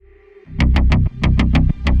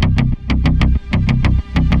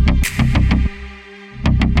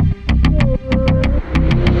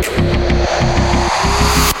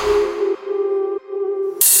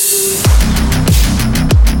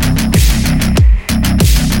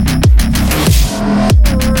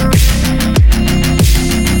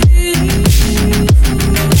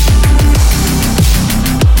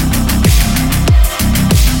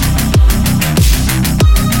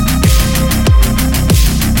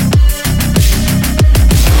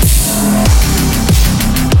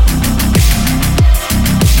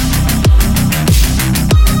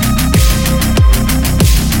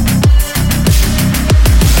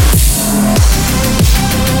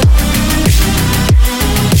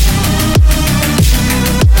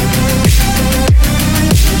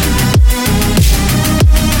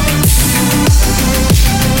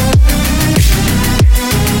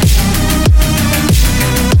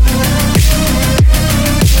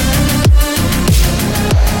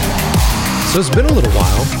So it's been a little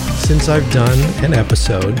while since I've done an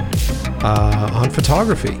episode on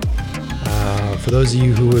photography. For those of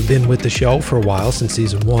you who have been with the show for a while, since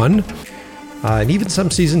season 1, and even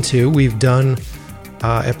some season 2, we've done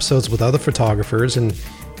episodes with other photographers. And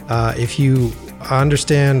if you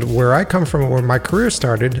understand where I come from, where my career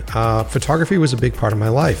started, photography was a big part of my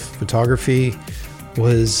life. Photography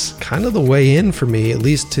was kind of the way in for me, at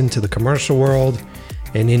least into the commercial world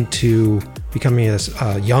and into becoming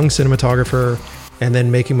a young cinematographer, and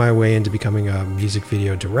then making my way into becoming a music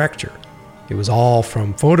video director. It was all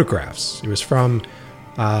from photographs. It was from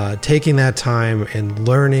taking that time and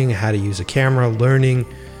learning how to use a camera, learning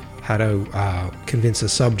how to convince a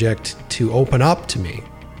subject to open up to me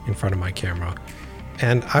in front of my camera.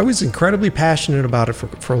 And I was incredibly passionate about it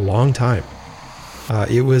for a long time.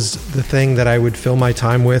 It was the thing that I would fill my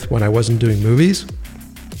time with when I wasn't doing movies.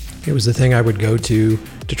 It was the thing I would go to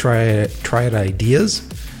try out ideas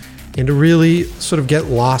and to really sort of get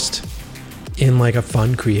lost in like a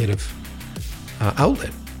fun, creative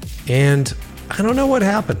outlet. And I don't know what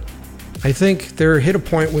happened. I think there hit a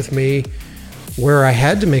point with me where I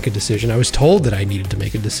had to make a decision. I was told that I needed to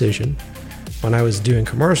make a decision when I was doing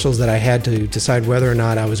commercials, that I had to decide whether or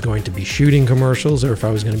not I was going to be shooting commercials or if I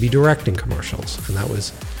was going to be directing commercials. And that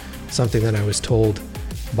was something that I was told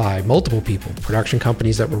by multiple people, production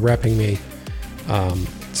companies that were repping me.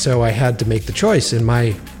 So I had to make the choice. And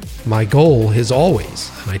my goal is always,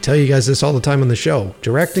 and I tell you guys this all the time on the show,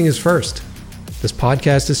 directing is first. This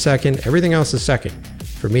podcast is second. Everything else is second.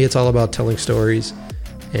 For me, it's all about telling stories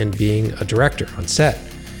and being a director on set.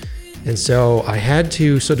 And so I had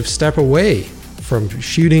to sort of step away from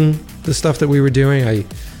shooting the stuff that we were doing. I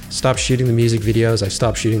stopped shooting the music videos. I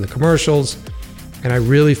stopped shooting the commercials. And I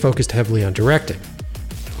really focused heavily on directing,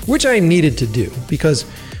 which I needed to do because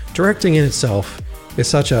directing in itself is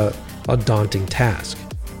such a daunting task.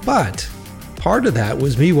 But part of that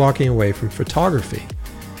was me walking away from photography.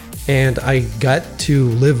 And I got to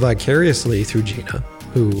live vicariously through Gina,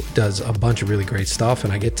 who does a bunch of really great stuff.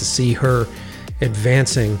 And I get to see her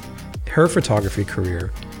advancing her photography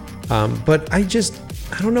career. But I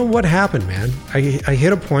don't know what happened, man. I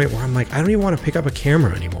hit a point where I'm like, I don't even want to pick up a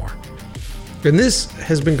camera anymore. And this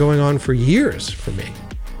has been going on for years for me.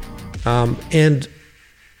 And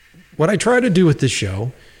what I try to do with this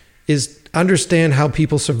show is understand how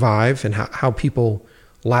people survive and how people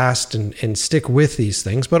last and stick with these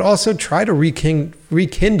things, but also try to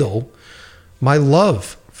rekindle my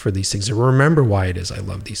love for these things and remember why it is I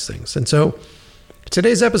love these things. And so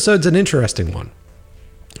today's episode's an interesting one.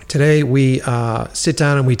 Today we sit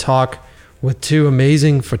down and we talk with two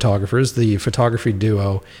amazing photographers, the photography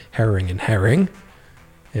duo Herring and Herring,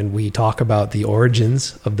 and we talk about the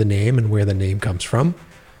origins of the name and where the name comes from.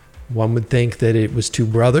 One would think that it was two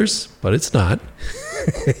brothers, but it's not.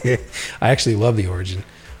 I actually love the origin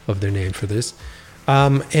of their name for this.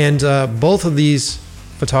 And both of these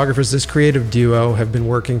photographers, this creative duo, have been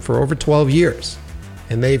working for over 12 years.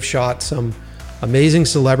 And they've shot some amazing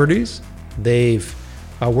celebrities. They've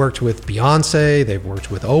worked with Beyonce. They've worked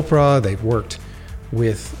with Oprah. They've worked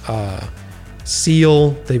with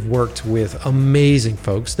Seal. They've worked with amazing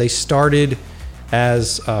folks. They started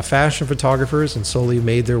as fashion photographers and slowly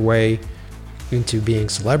made their way into being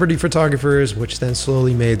celebrity photographers, which then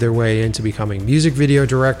slowly made their way into becoming music video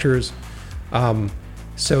directors.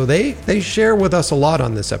 So they share with us a lot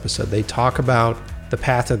on this episode. They talk about the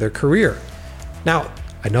path of their career. Now,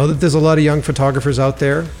 I know that there's a lot of young photographers out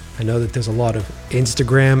there. I know that there's a lot of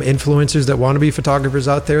Instagram influencers that want to be photographers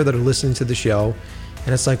out there that are listening to the show.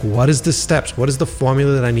 And it's like, what is the steps? What is the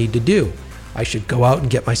formula that I need to do? I should go out and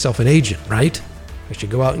get myself an agent, right? I should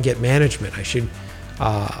go out and get management. I should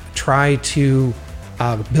try to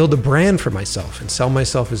build a brand for myself and sell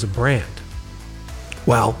myself as a brand.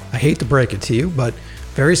 Well, I hate to break it to you, but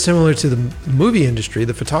very similar to the movie industry,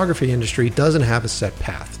 the photography industry doesn't have a set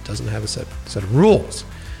path, doesn't have a set of rules.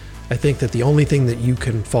 I think that the only thing that you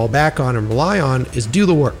can fall back on and rely on is do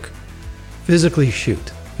the work. Physically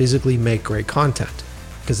shoot, physically make great content.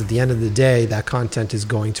 Because at the end of the day, that content is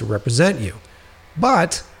going to represent you.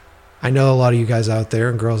 But I know a lot of you guys out there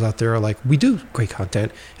and girls out there are like, we do great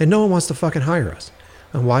content and no one wants to fucking hire us.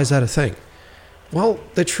 And why is that a thing? Well,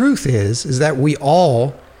 the truth is that we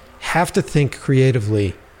all have to think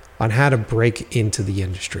creatively on how to break into the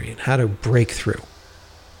industry and how to break through.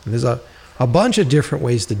 And there's a bunch of different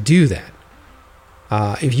ways to do that.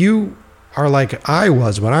 If you are like I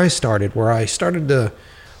was when I started, where I started to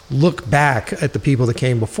look back at the people that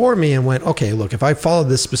came before me and went, okay, look, if I follow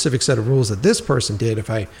this specific set of rules that this person did, if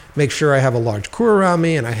I make sure I have a large crew around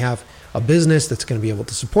me and I have a business that's going to be able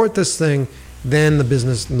to support this thing, then the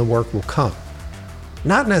business and the work will come.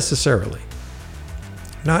 Not necessarily.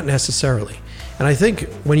 Not necessarily. And I think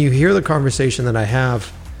when you hear the conversation that I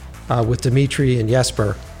have with Dimitri and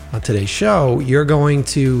Jesper on today's show, you're going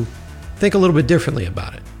to think a little bit differently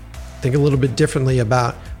about it. Think a little bit differently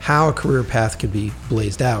about how a career path could be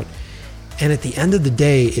blazed out. And at the end of the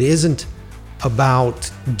day, it isn't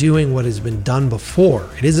about doing what has been done before.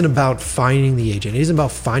 It isn't about finding the agent. It isn't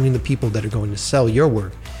about finding the people that are going to sell your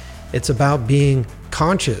work. It's about being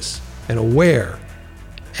conscious and aware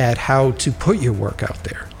at how to put your work out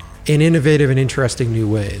there in innovative and interesting new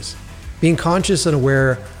ways. Being conscious and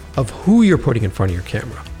aware of who you're putting in front of your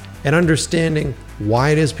camera and understanding why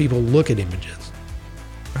it is people look at images,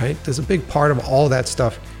 right? There's a big part of all that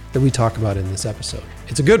stuff that we talk about in this episode.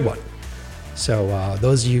 It's a good one. So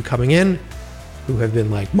those of you coming in who have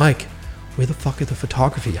been like, Mike, where the fuck are the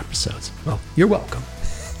photography episodes? Well, you're welcome.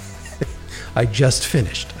 I just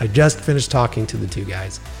finished talking to the two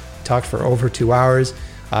guys. We talked for over 2 hours.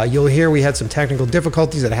 You'll hear we had some technical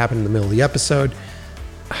difficulties that happened in the middle of the episode.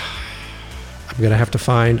 I'm going to have to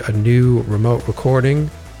find a new remote recording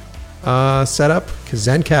setup because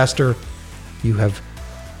Zencastr, you have...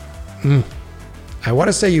 I want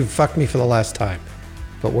to say you fucked me for the last time,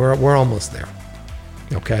 but we're almost there.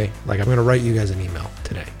 Okay? Like, I'm going to write you guys an email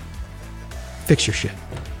today. Fix your shit.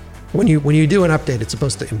 When you do an update, it's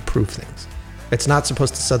supposed to improve things. It's not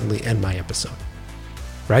supposed to suddenly end my episode.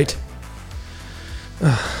 Right?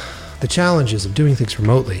 The challenges of doing things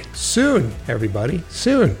remotely. Soon, everybody.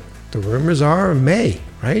 Soon. The rumors are May,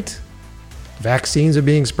 right? Vaccines are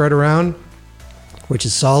being spread around, which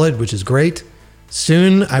is solid, which is great.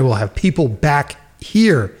 Soon, I will have people back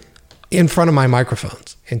here in front of my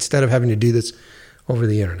microphones instead of having to do this over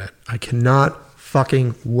the internet. I cannot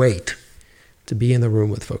fucking wait to be in the room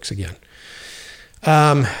with folks again.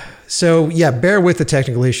 So yeah, bear with the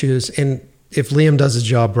technical issues. And if Liam does his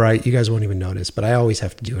job right, you guys won't even notice, but I always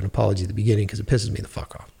have to do an apology at the beginning because it pisses me the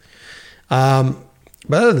fuck off.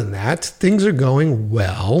 But other than that, things are going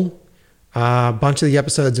well. A bunch of the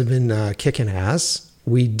episodes have been kicking ass.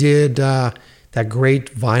 We did that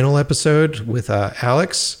great vinyl episode with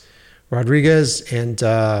Alex Rodriguez and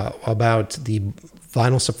about the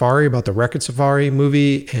Vinyl Safari, about the Record Safari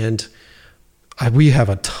movie. And we have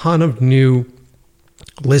a ton of new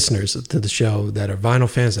listeners to the show that are vinyl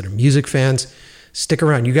fans, that are music fans. Stick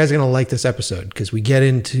around. You guys are going to like this episode because we get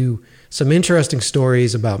into some interesting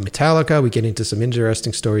stories about Metallica. We get into some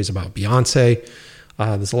interesting stories about Beyonce.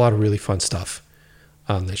 There's a lot of really fun stuff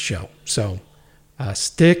on this show. So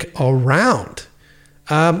stick around.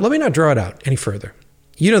 Let me not draw it out any further.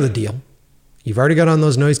 You know the deal. You've already got on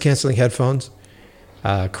those noise canceling headphones.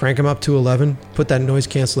 Crank them up to 11. Put that noise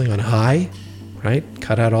canceling on high, right?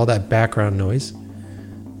 Cut out all that background noise.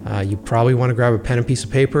 You probably want to grab a pen and piece of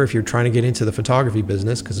paper if you're trying to get into the photography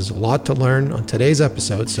business because there's a lot to learn on today's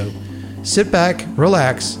episode. So sit back,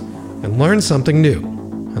 relax, and learn something new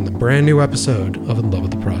on the brand new episode of In Love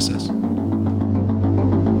with the Process.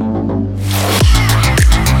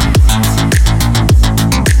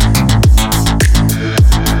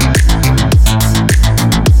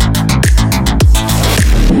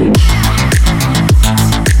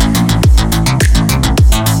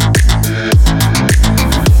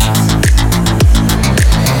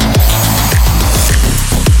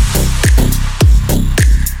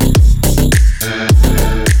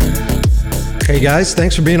 Hey guys,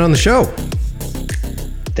 thanks for being on the show.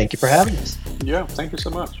 Thank you for having us. Yeah, thank you so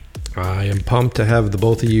much. I am pumped to have the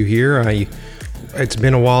both of you here. It's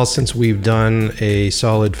been a while since we've done a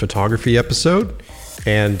solid photography episode,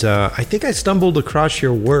 and I think I stumbled across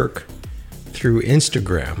your work through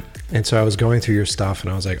Instagram, and so I was going through your stuff,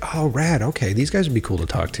 and I was like, "Oh, rad! Okay, these guys would be cool to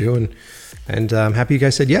talk to," and I'm happy you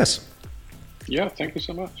guys said yes. Yeah, thank you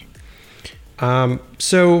so much.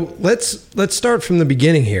 So let's start from the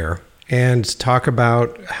beginning here and talk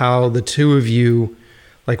about how the two of you,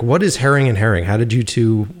 like, what is Herring and Herring? How did you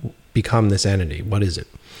two become this entity? What is it?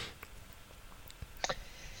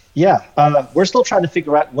 Yeah, we're still trying to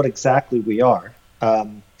figure out what exactly we are.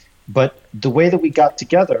 But the way that we got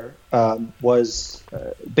together was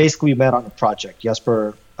basically we met on a project.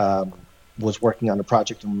 Jesper was working on a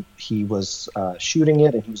project and he was shooting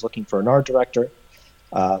it and he was looking for an art director.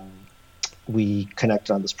 We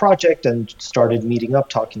connected on this project and started meeting up,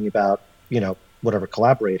 talking about, whatever,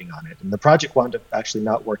 collaborating on it. And the project wound up actually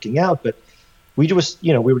not working out, but we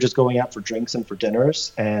were just going out for drinks and for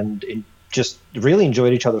dinners and just really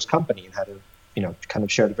enjoyed each other's company and had kind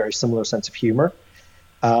of shared a very similar sense of humor,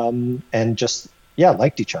 and just,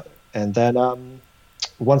 liked each other. And then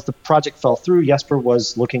once the project fell through, Jesper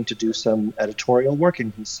was looking to do some editorial work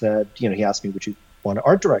and he said, he asked me, would you want to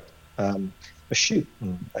art direct a shoot?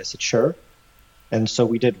 And I said, sure. And so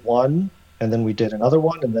we did one, then we did another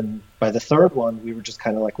one, and then by the third one, we were just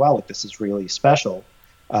kind of like, wow, like this is really special,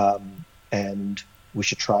 and we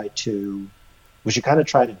should kind of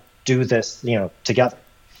try to do this, together.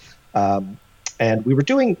 And we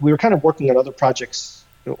were kind of working on other projects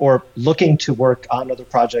or looking to work on other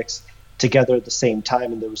projects together at the same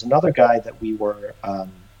time. And there was another guy that we were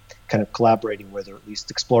kind of collaborating with, or at least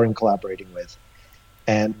exploring collaborating with.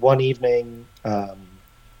 And one evening,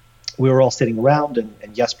 we were all sitting around,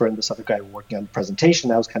 and Jesper and this other guy were working on the presentation.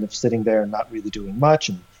 I was kind of sitting there and not really doing much.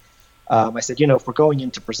 And I said, if we're going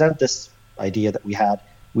in to present this idea that we had,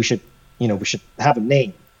 we should have a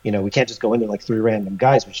name. We can't just go into like three random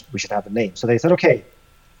guys. We should have a name. So they said, okay,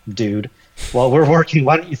 dude, while we're working,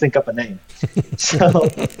 why don't you think up a name?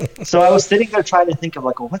 So I was sitting there trying to think of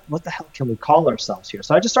like, well, what the hell can we call ourselves here?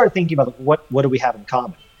 So I just started thinking about what do we have in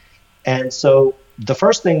common? And so the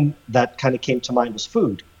first thing that kind of came to mind was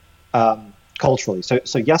food, culturally. So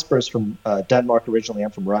Jesper is from Denmark originally. I'm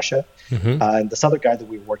from Russia. Mm-hmm. And this other guy that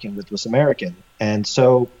we were working with was American. And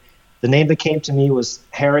so the name that came to me was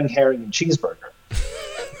Herring, and Cheeseburger.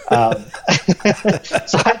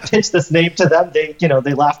 So I pitched this name to them.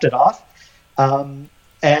 They laughed it off. And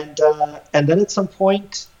then at some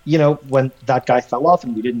point, when that guy fell off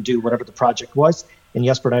and we didn't do whatever the project was, and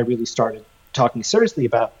Jesper and I really started talking seriously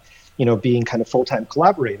about, being kind of full-time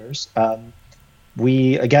collaborators,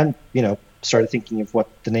 we again, started thinking of what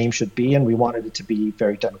the name should be, and we wanted it to be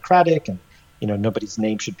very democratic, and, nobody's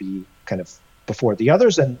name should be kind of before the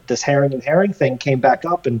others. And this Herring thing came back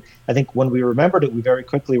up, and I think when we remembered it, we very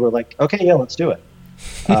quickly were like, okay, yeah, let's do it.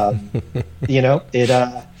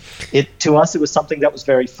 It to us, it was something that was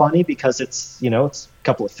very funny because it's a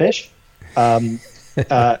couple of fish.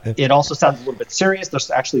 It also sounds a little bit serious.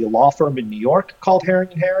 There's actually a law firm in New York called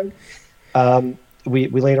Herring. We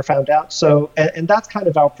later found out. So, and that's kind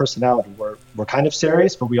of our personality. We're kind of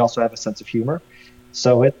serious, but we also have a sense of humor.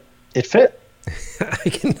 So it fit.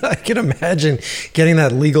 I can imagine getting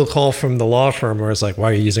that legal call from the law firm where it's like,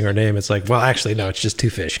 why are you using our name? It's like, well, actually, no, it's just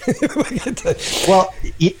two fish. Well,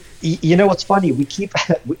 what's funny? We keep,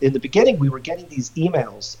 in the beginning, we were getting these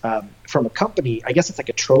emails from a company, I guess it's like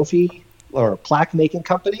a trophy or a plaque making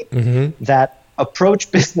company, mm-hmm. that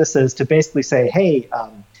approach businesses to basically say, hey,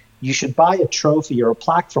 you should buy a trophy or a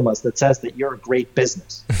plaque from us that says that you're a great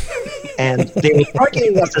business. And they were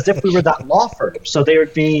targeting us as if we were that law firm. So they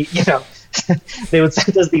would be, they would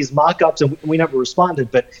send us these mock-ups, and we never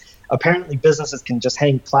responded. But apparently businesses can just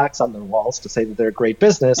hang plaques on their walls to say that they're a great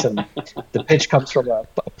business, and the pitch comes from a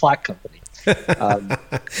plaque company.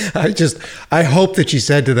 I hope that you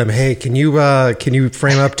said to them, hey, can you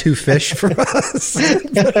frame up two fish for us?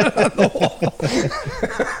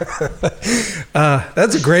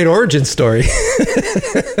 That's a great origin story.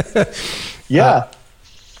 Yeah.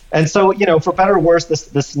 And so, for better or worse,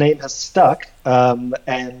 this name has stuck. And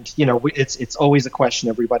it's always a question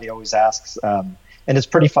everybody always asks. And it's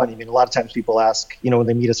pretty funny. I mean, a lot of times people ask, when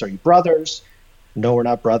they meet us, are you brothers? No, we're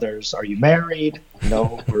not brothers. Are you married?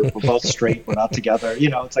 No, we're both straight. We're not together.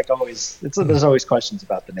 It's like there's always questions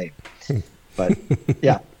about the name. But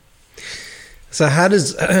yeah. So how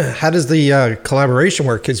does the collaboration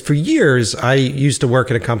work? Because for years I used to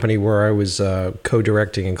work at a company where I was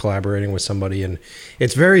co-directing and collaborating with somebody, and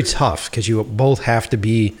it's very tough because you both have to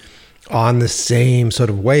be on the same sort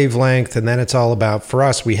of wavelength, and then it's all about, for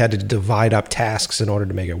us, we had to divide up tasks in order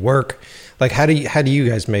to make it work. Like, how do you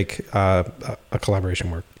guys make a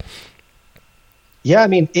collaboration work? Yeah, I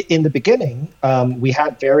mean, in the beginning, we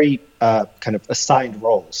had very kind of assigned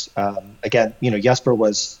roles. Again, Jesper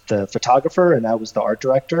was the photographer and I was the art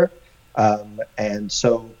director. And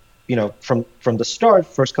so, from the start,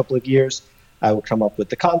 first couple of years, I would come up with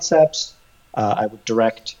the concepts. I would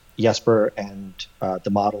direct Jesper and the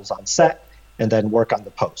models on set, and then work on the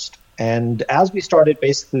post. And as we started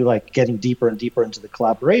basically like getting deeper and deeper into the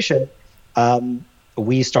collaboration,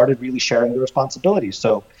 we started really sharing the responsibilities.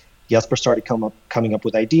 So Jesper started coming up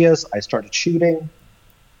with ideas. I started shooting.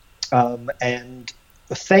 And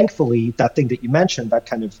thankfully, that thing that you mentioned, that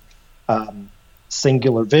kind of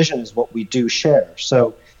singular vision is what we do share.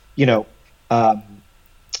 So,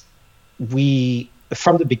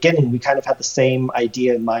 from the beginning, we kind of had the same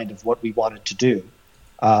idea in mind of what we wanted to do,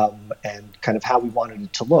 and kind of how we wanted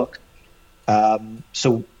it to look.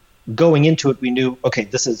 So going into it, we knew, okay,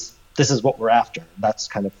 this is what we're after. That's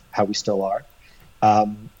kind of how we still are.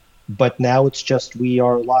 But now it's just, we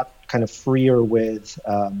are a lot kind of freer with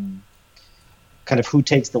kind of who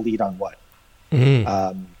takes the lead on what.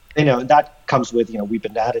 Mm-hmm. And that comes with, we've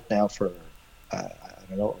been at it now for,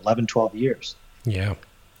 11, 12 years. Yeah.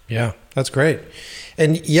 Yeah, that's great.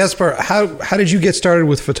 And Jesper, how did you get started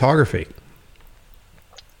with photography?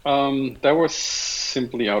 That was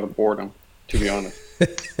simply out of boredom, to be honest.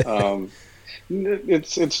 um,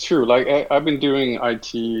 it's true. Like I've been doing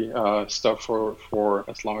IT stuff for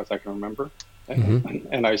as long as I can remember,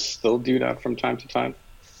 and I still do that from time to time.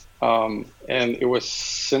 And it was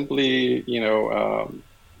simply,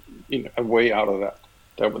 a way out of that.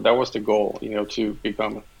 That was the goal, to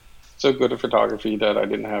become so good at photography that I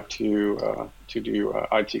didn't have to do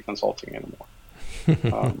IT consulting anymore.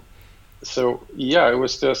 So yeah, it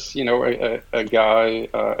was just, a guy,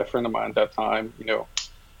 a friend of mine at that time,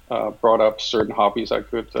 brought up certain hobbies I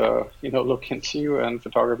could, look into, and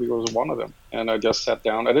photography was one of them. And I just sat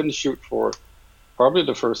down. I didn't shoot for probably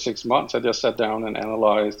the first 6 months. I just sat down and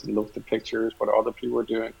analyzed and looked at pictures, what other people were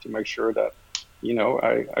doing, to make sure that,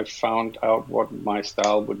 I found out what my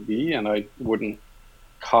style would be, and I wouldn't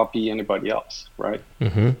copy anybody else, right?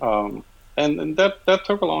 And that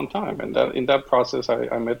took a long time. And that in that process,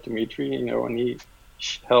 I met Dimitri, and he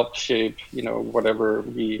helped shape, whatever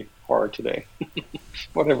we are today,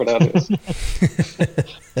 whatever that is.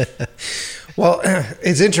 Well,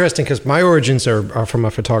 it's interesting because my origins are from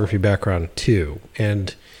a photography background too.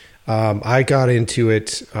 And I got into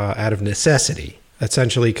it out of necessity,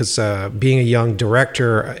 essentially, because being a young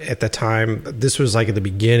director at the time, this was like at the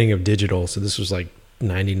beginning of digital. So this was like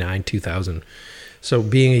 99, 2000. So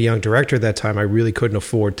being a young director at that time, I really couldn't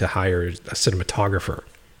afford to hire a cinematographer.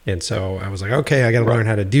 And so I was like, okay, I got to learn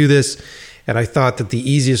how to do this. And I thought that the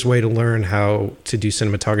easiest way to learn how to do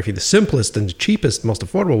cinematography, the simplest and the cheapest, most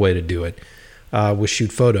affordable way to do it, was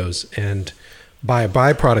shoot photos. And by a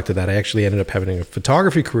byproduct of that, I actually ended up having a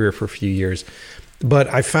photography career for a few years. But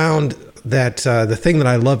I found that the thing that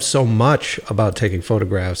I loved so much about taking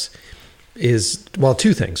photographs is, well,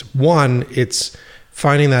 two things. One, it's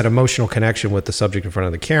finding that emotional connection with the subject in front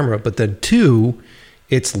of the camera. But then two,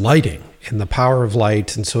 it's lighting and the power of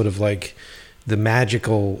light and sort of like the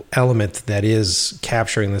magical element that is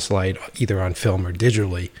capturing this light either on film or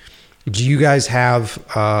digitally. Do you guys have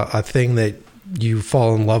a thing that you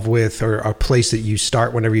fall in love with, or a place that you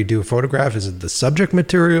start whenever you do a photograph? Is it the subject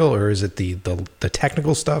material, or is it the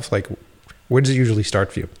technical stuff? Like, where does it usually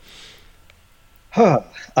start for you?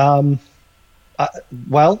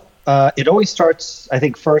 It always starts, I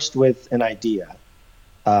think, first with an idea.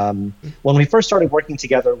 When we first started working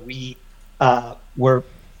together, we were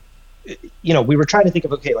trying to think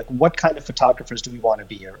of, okay, like what kind of photographers do we want to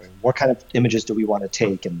be, or what kind of images do we want to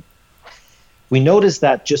take? And we noticed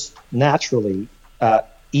that just naturally,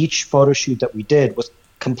 each photo shoot that we did was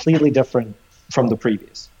completely different from the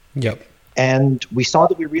previous. Yep. And we saw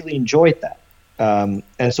that we really enjoyed that.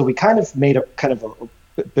 And so we kind of made a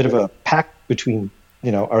bit of a pact between,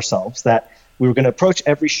 ourselves, that we were going to approach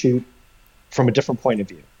every shoot from a different point of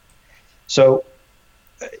view. So,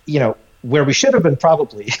 where we should have been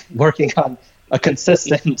probably working on a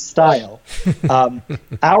consistent style,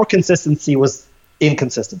 our consistency was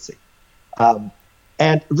inconsistency.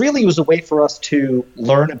 And really it was a way for us to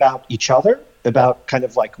learn about each other, about kind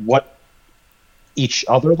of like what each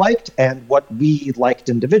other liked and what we liked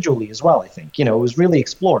individually as well, I think. It was really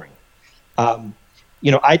exploring. I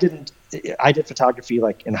did photography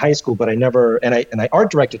like in high school, but I never, and I art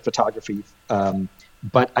directed photography,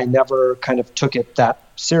 but I never kind of took it that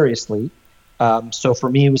seriously. So for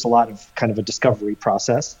me, it was a lot of kind of a discovery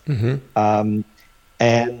process.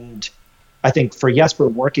 And I think for Jesper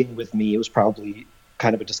working with me, it was probably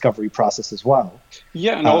kind of a discovery process as well.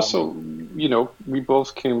 Yeah, and also, we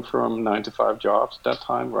both came from 9-to-5 jobs at that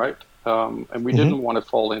time, right? And we didn't want to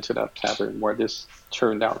fall into that pattern where this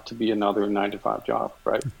turned out to be another 9-to-5 job,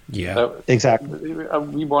 right? Yeah, exactly.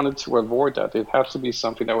 We wanted to avoid that. It had to be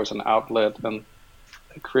something that was an outlet, and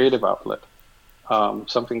a creative outlet,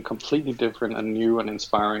 something completely different and new and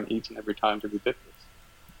inspiring each and every time that we did this.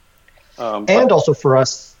 And also for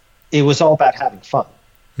us, it was all about having fun,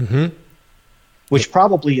 which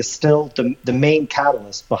probably is still the main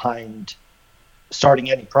catalyst behind starting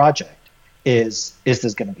any project. Is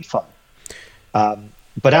this going to be fun?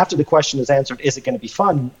 But after the question is answered, is it going to be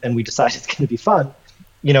fun? And we decide it's going to be fun.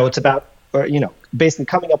 It's about, basically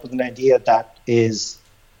coming up with an idea that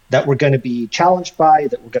we're going to be challenged by,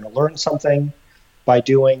 that we're going to learn something by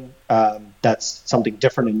doing. That's something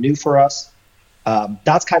different and new for us.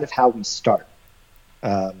 That's kind of how we start.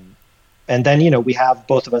 And then, we have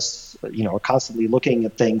both of us, are constantly looking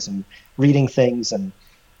at things and reading things and,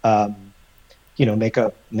 make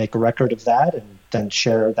a record of that and then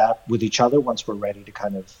share that with each other once we're ready to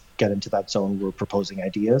kind of get into that zone where we're proposing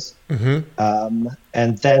ideas. And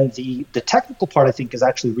then the technical part, I think, is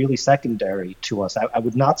actually really secondary to us. I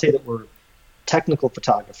would not say that we're technical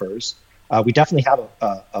photographers. We definitely have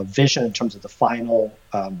a vision in terms of the final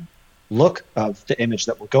look of the image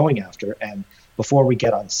that we're going after. And before we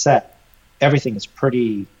get on set, everything is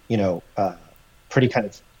pretty, pretty kind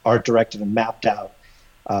of art directed and mapped out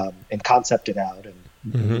and concepted out.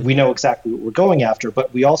 And we know exactly what we're going after,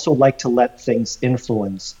 but we also like to let things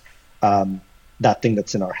influence that thing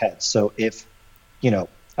that's in our heads. So if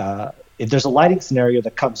there's a lighting scenario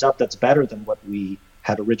that comes up that's better than what we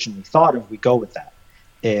had originally thought of, we go with that.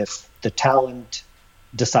 If the talent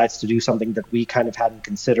decides to do something that we kind of hadn't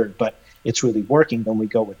considered, but it's really working, then we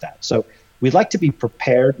go with that. So we'd like to be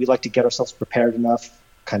prepared. We like to get ourselves prepared enough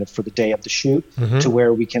kind of for the day of the shoot to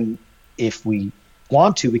where we can, if we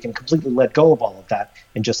want to, we can completely let go of all of that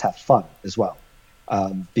and just have fun as well.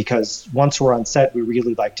 Because once we're on set, we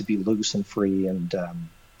really like to be loose and free and,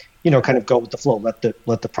 kind of go with the flow, let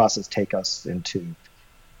the process take us into,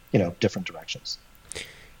 different directions.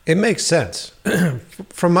 It makes sense.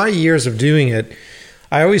 From my years of doing it,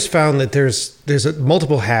 I always found that there's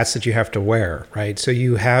multiple hats that you have to wear, right? So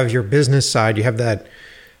you have your business side, you have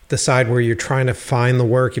the side where you're trying to find the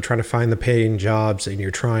work, you're trying to find the paying jobs, and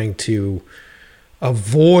you're trying to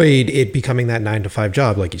avoid it becoming that 9-to-5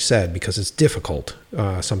 job, like you said, because it's difficult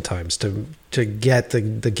sometimes to get the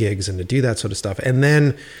gigs and to do that sort of stuff. And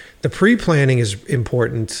then the pre-planning is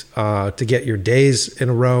important to get your days in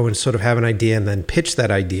a row and sort of have an idea and then pitch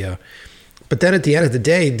that idea. But then at the end of the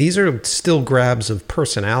day, these are still grabs of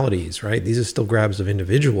personalities, right? These are still grabs of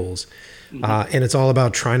individuals. And it's all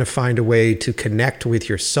about trying to find a way to connect with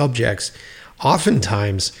your subjects,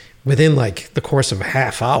 oftentimes within like the course of a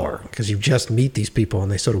half hour, because you just meet these people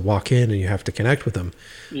and they sort of walk in and you have to connect with them.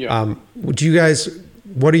 Yeah. Would you guys,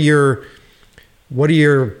 what are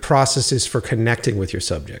your processes for connecting with your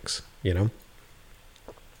subjects,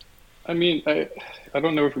 I mean, I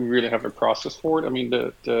don't know if we really have a process for it. I mean,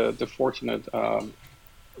 the fortunate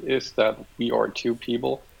is that we are two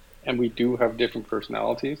people and we do have different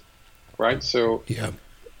personalities, right? So, yeah.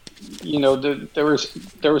 There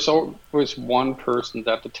was always one person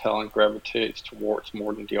that the talent gravitates towards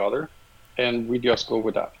more than the other, and we just go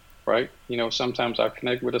with that, right? Sometimes I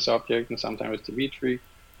connect with a subject and sometimes it's Dimitri,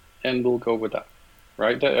 and we'll go with that,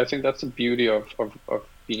 right? I think that's the beauty of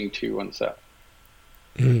being two on set.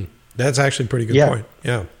 That's actually a pretty good point.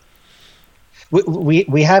 Yeah.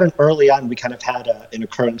 We had an early on, we kind of had an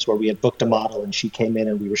occurrence where we had booked a model and she came in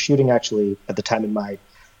and we were shooting actually at the time in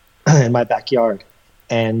my backyard.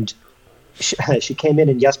 And she came in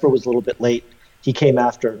and Jesper was a little bit late. He came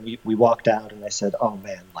after and we walked out and I said, oh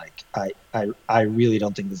man, like I really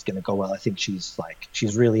don't think this is going to go well. I think she's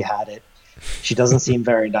really had it. She doesn't seem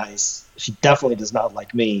very nice. She definitely does not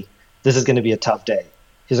like me. This is going to be a tough day.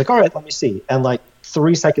 He's like, all right, let me see. And like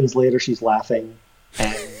 3 seconds later, she's laughing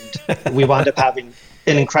and we wound up having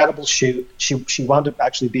an incredible shoot. She wound up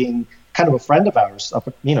actually being kind of a friend of ours,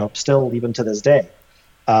 still even to this day.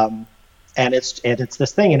 And it's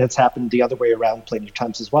this thing, and it's happened the other way around plenty of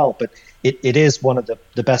times as well. But it is one of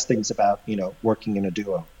the best things about working in a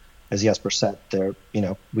duo, as Jesper said. There,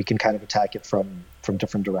 we can kind of attack it from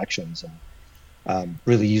different directions and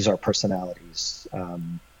really use our personalities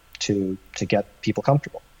to get people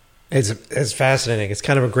comfortable. It's fascinating. It's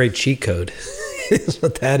kind of a great cheat code, is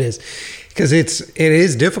what that is, because it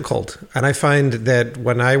is difficult, and I find that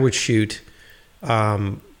when I would shoot.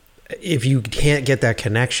 If you can't get that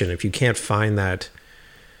connection, if you can't find that,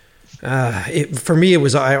 for me,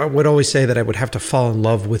 I would always say that I would have to fall in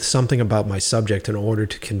love with something about my subject in order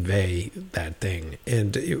to convey that thing.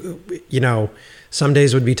 And, some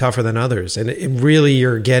days would be tougher than others. And it really,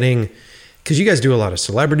 you're getting, because you guys do a lot of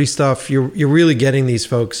celebrity stuff, you're really getting these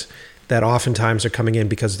folks that oftentimes are coming in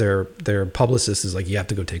because their publicist is like, you have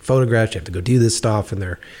to go take photographs, you have to go do this stuff. And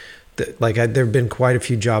there have been quite a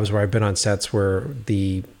few jobs where I've been on sets where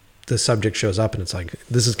the subject shows up and it's like,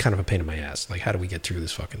 this is kind of a pain in my ass. Like, how do we get through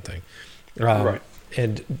this fucking thing? Right.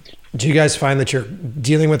 And do you guys find that you're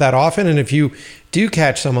dealing with that often? And if you do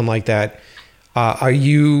catch someone like that, are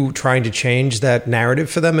you trying to change that narrative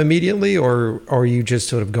for them immediately, or are you just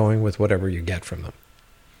sort of going with whatever you get from them?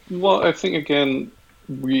 Well, I think, again,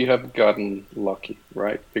 we have gotten lucky,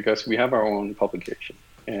 right? Because we have our own publication,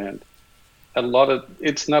 and a lot of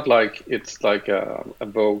it's not like it's like a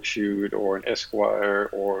Vogue shoot or an Esquire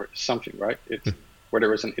or something, right? It's where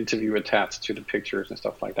there is an interview attached to the pictures and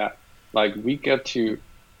stuff like that. Like, we get to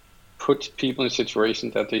put people in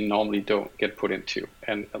situations that they normally don't get put into,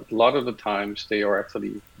 and a lot of the times they are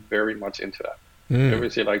actually very much into that. I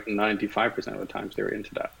would say like 95% of the times they're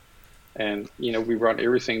into that. And we run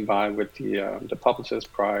everything by with the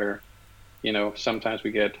publicist prior. Sometimes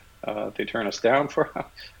we get they turn us down for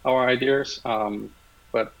our ideas,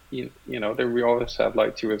 but we always have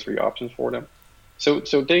like 2 or 3 options for them. So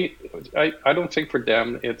I don't think for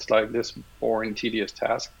them it's like this boring, tedious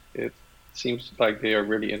task. It seems like they are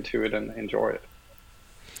really into it and enjoy it.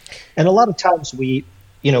 And a lot of times we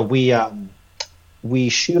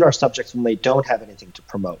shoot our subjects when they don't have anything to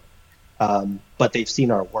promote, but they've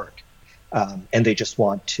seen our work, and they just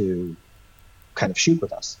want to kind of shoot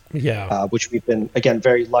with us. Yeah. Which we've been, again,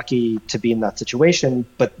 very lucky to be in that situation.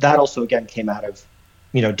 But that also, again, came out of,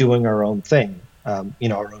 doing our own thing,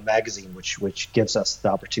 our own magazine, which gives us the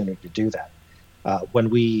opportunity to do that. When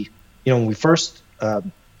we first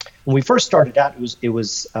started out, it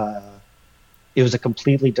was a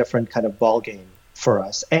completely different kind of ball game for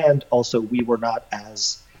us, and also we were not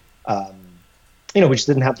as, we just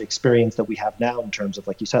didn't have the experience that we have now in terms of,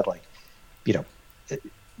 like you said,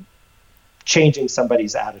 changing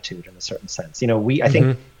somebody's attitude in a certain sense. I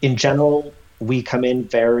think in general, we come in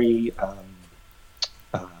very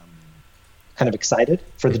kind of excited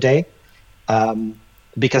for the day.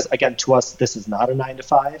 Because again, to us, this is not a 9 to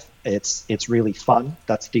 5. It's really fun.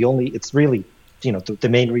 It's really, the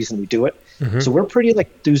main reason we do it. So we're pretty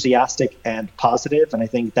enthusiastic and positive. And I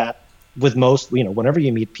think that with most, whenever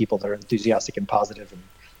you meet people that are enthusiastic and positive and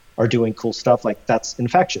are doing cool stuff, that's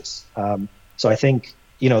infectious. So I think,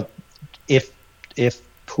 if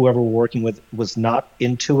whoever we're working with was not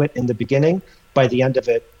into it in the beginning, by the end of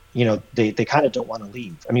it, they kind of don't want to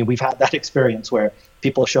leave. I mean, we've had that experience where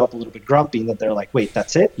people show up a little bit grumpy and that they're like, wait,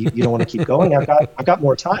 that's it? You don't want to keep going? I've got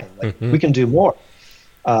more time. We can do more.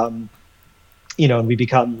 And we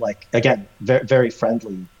become again, very, very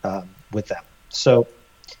friendly with them. So,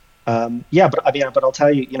 but I'll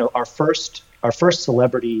tell you, our first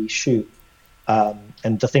celebrity shoot,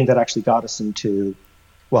 and the thing that actually got us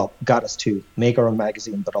to make our own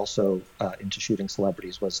magazine, but also into shooting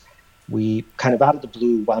celebrities, was we kind of out of the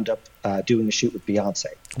blue wound up doing a shoot with Beyonce.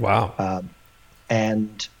 Wow.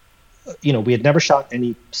 And we had never shot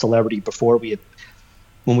any celebrity before.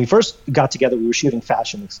 When we first got together, we were shooting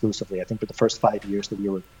fashion exclusively. I think for the first 5 years that we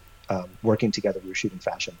were working together, we were shooting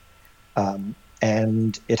fashion.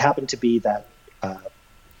 And it happened to be that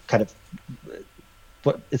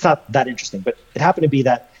it's not that interesting, but it happened to be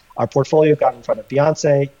that our portfolio got in front of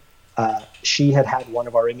Beyonce. She had one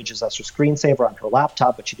of our images as her screensaver on her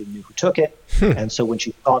laptop, but she didn't know who took it. And so when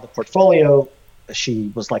she saw the portfolio,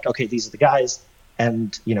 she was like, okay, these are the guys.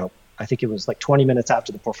 And, I think it was 20 minutes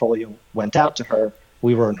after the portfolio went out to her,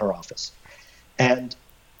 we were in her office. And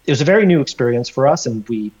it was a very new experience for us. And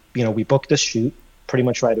we booked this shoot pretty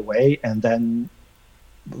much right away. And then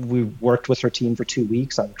we worked with her team for 2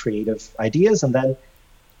 weeks on creative ideas. And then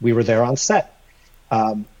we were there on set.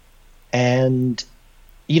 And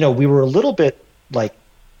we were a little bit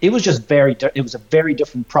it was just it was a very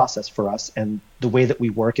different process for us. And the way that we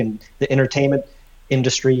work in the entertainment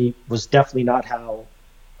industry was definitely not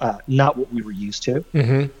what we were used to.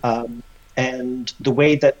 And the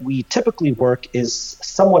way that we typically work is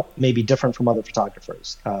somewhat maybe different from other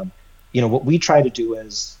photographers. What we try to do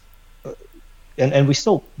is, and we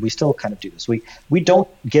still kind of do this. We don't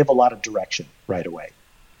give a lot of direction right away.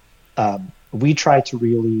 We try to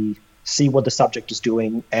really see what the subject is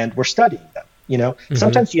doing, and we're studying them.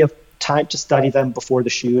 Sometimes you have time to study them before the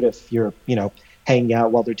shoot if you're, hanging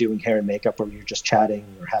out while they're doing hair and makeup, or you're just chatting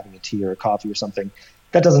or having a tea or a coffee or something.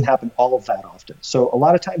 That doesn't happen all of that often. So a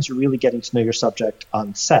lot of times you're really getting to know your subject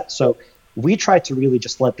on set. So we try to really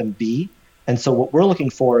just let them be. And so what we're looking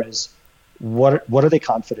for is what are they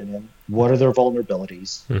confident in? What are their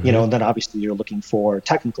vulnerabilities? And then obviously you're looking for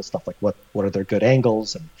technical stuff like what are their good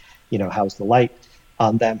angles, and how's the light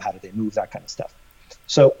on them? How do they move? That kind of stuff.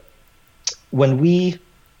 So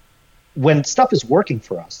when stuff is working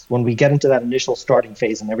for us, when we get into that initial starting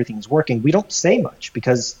phase and everything is working, we don't say much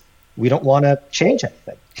because we don't want to change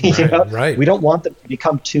anything. Right. We don't want them to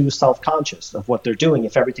become too self-conscious of what they're doing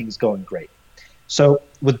if everything's going great. So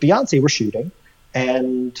with Beyonce, we're shooting,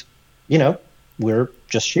 and we're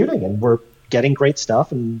just shooting, and we're getting great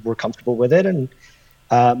stuff, and we're comfortable with it. And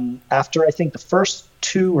after I think the first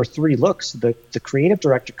 2 or 3 looks, the creative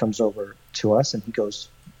director comes over to us and he goes,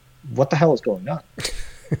 "What the hell is going on?"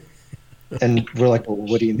 And we're like, "Well,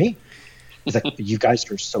 what do you mean?" He's like, "You guys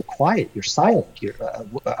are so quiet. You're silent.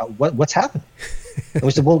 What's happening?" And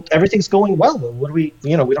we said, "Well, everything's going well. What do we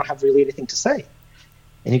don't have really anything to say."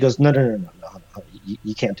 And he goes, No.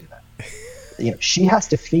 You can't do that. She has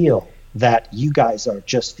to feel that you guys are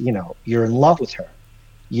just, you're in love with her.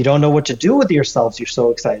 You don't know what to do with yourselves. You're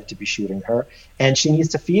so excited to be shooting her. And she needs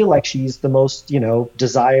to feel like she's the most,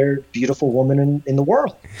 desired, beautiful woman in the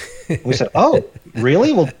world." And we said, "Oh,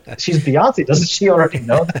 really? Well, she's Beyonce. Doesn't she already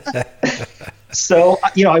know that?" So,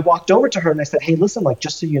 I walked over to her and I said, "Hey, listen,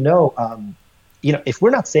 just so you know, if we're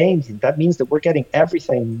not saying anything, that means that we're getting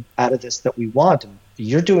everything out of this that we want. And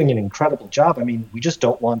you're doing an incredible job. I mean, we just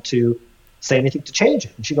don't want to say anything to change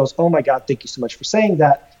it. And she goes, oh my God, thank you so much for saying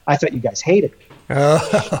that. I thought you guys hated me.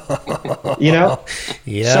 Yeah.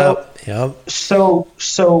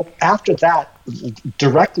 So after that,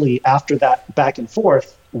 directly after that back and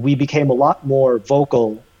forth, we became a lot more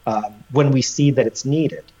vocal when we see that it's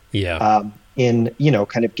needed. Yeah. In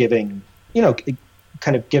kind of giving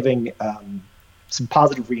some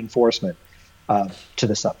positive reinforcement to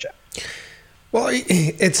the subject. Well,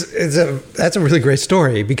 that's a really great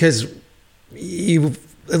story, because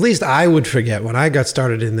at least I would forget when I got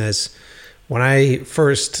started in this. When I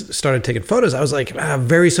first started taking photos, I was like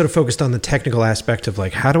very sort of focused on the technical aspect of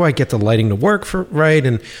like, how do I get the lighting to work right?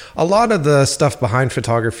 And a lot of the stuff behind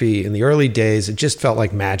photography in the early days, it just felt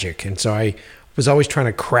like magic. And so I was always trying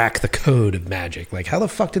to crack the code of magic. Like, how the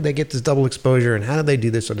fuck did they get this double exposure, and how did they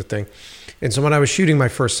do this sort of thing? And so when I was shooting my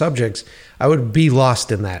first subjects, I would be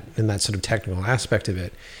lost in that sort of technical aspect of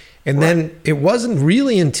it. And then it wasn't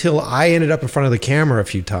really until I ended up in front of the camera a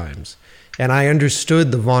few times and I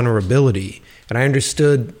understood the vulnerability, and I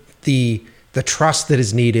understood the trust that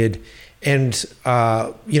is needed, and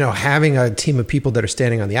having a team of people that are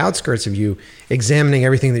standing on the outskirts of you, examining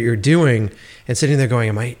everything that you're doing, and sitting there going,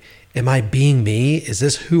 am I being me? Is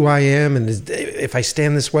this who I am? And if I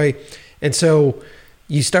stand this way? And so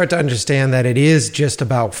you start to understand that it is just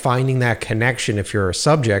about finding that connection if you're a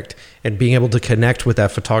subject, and being able to connect with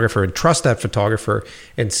that photographer and trust that photographer,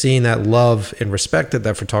 and seeing that love and respect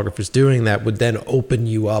that photographer is doing, that would then open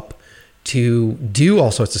you up to do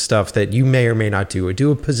all sorts of stuff that you may or may not do, or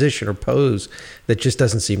do a position or pose that just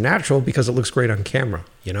doesn't seem natural because it looks great on camera,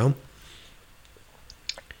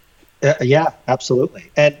 Yeah,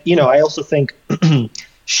 absolutely. And, I also think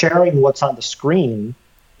sharing what's on the screen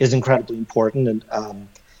is incredibly important. And,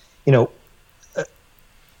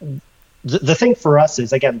 the thing for us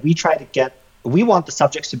is, again, we want the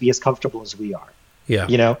subjects to be as comfortable as we are.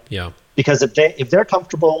 Yeah. Yeah. Because if they're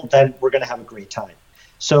comfortable, then we're going to have a great time.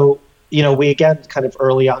 So, we again kind of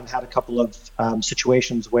early on had a couple of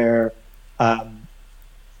situations where,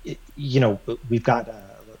 we've got,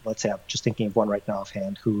 let's say I'm just thinking of one right now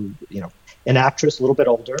offhand, who, an actress, a little bit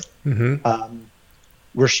older. Mm-hmm.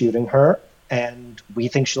 We're shooting her, and we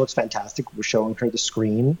think she looks fantastic. We're showing her the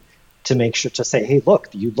screen to make sure to say, hey, look,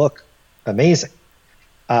 you look amazing.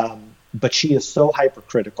 But she is so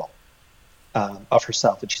hypercritical of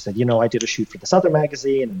herself. And she said, I did a shoot for this other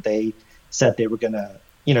magazine, and they said they were going to,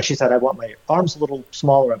 she said, I want my arms a little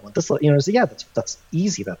smaller. I want this, I said, yeah, that's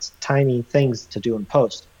easy. That's tiny things to do in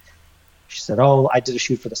post. She said, oh, I did a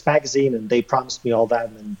shoot for this magazine, and they promised me all that,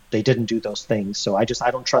 and they didn't do those things. So I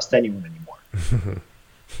don't trust anyone anymore.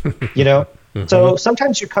 Mm-hmm. So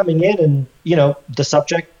sometimes you're coming in and, the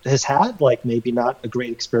subject has had maybe not a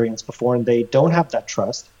great experience before, and they don't have that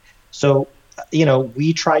trust. So,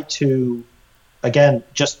 we try to, again,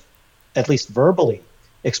 just at least verbally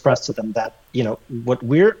express to them that,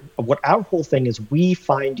 what our whole thing is, we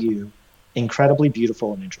find you incredibly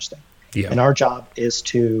beautiful and interesting. Yeah. And our job is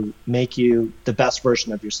to make you the best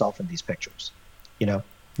version of yourself in these pictures,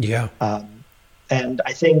 Yeah. And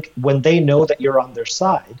I think when they know that you're on their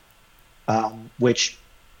side, which,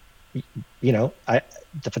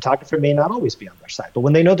 the photographer may not always be on their side, but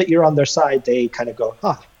when they know that you're on their side, they kind of go,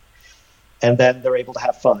 and then they're able to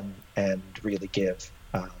have fun and really give.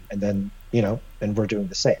 And then, and we're doing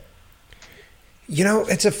the same.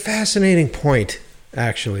 It's a fascinating point,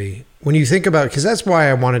 actually, when you think about it, because that's why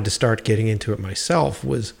I wanted to start getting into it myself,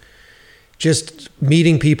 was just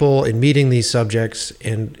meeting people and meeting these subjects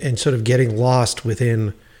and sort of getting lost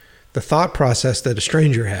within the thought process that a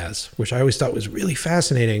stranger has, which I always thought was really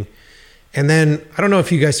fascinating. And then, I don't know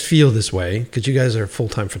if you guys feel this way, because you guys are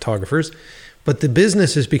full-time photographers, but the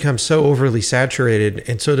business has become so overly saturated,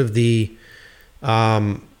 and sort of the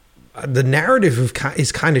narrative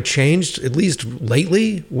is kind of changed, at least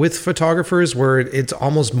lately, with photographers, where it's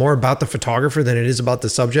almost more about the photographer than it is about the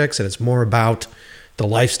subjects, and it's more about the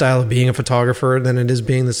lifestyle of being a photographer than it is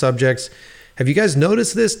being the subjects. Have you guys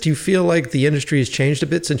noticed this? Do you feel like the industry has changed a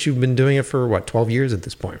bit since you've been doing it for 12 years at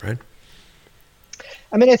this point, right?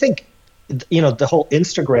 I mean, I think, the whole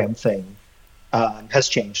Instagram thing has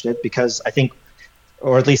changed it, because I think,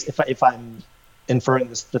 or at least if I'm inferring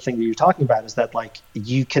this, the thing that you're talking about is that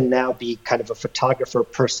you can now be kind of a photographer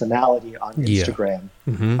personality on Instagram.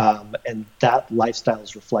 Yeah. Mm-hmm. And that lifestyle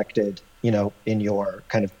is reflected, in your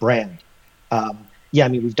kind of brand. I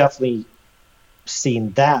mean, we've definitely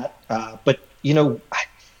seen that, but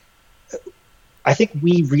I think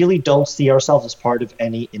we really don't see ourselves as part of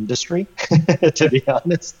any industry, to be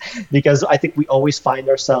honest, because I think we always find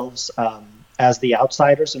ourselves as the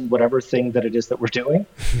outsiders in whatever thing that it is that we're doing.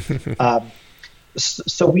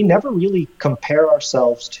 So we never really compare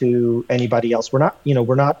ourselves to anybody else. We're not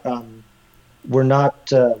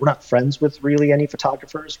friends with really any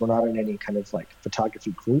photographers. We're not in any kind of like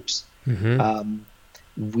photography groups.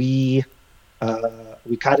 We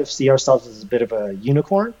kind of see ourselves as a bit of a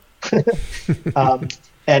unicorn,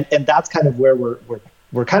 and that's kind of where we're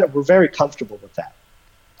very comfortable with that.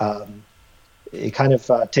 It kind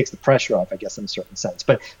of takes the pressure off, I guess, in a certain sense.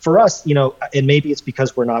 But for us, and maybe it's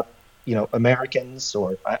because we're not, Americans,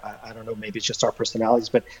 or I don't know, maybe it's just our personalities,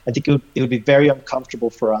 but I think it would be very uncomfortable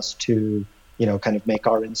for us to, kind of make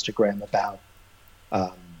our Instagram about,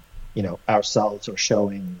 ourselves or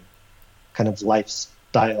showing kind of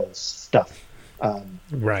lifestyle stuff.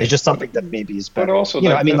 Right. It's just something that maybe is better. But also,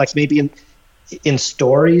 like maybe in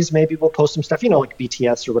stories, maybe we'll post some stuff, like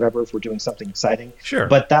BTS or whatever, if we're doing something exciting. Sure.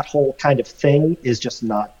 But that whole kind of thing is just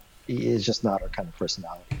not our kind of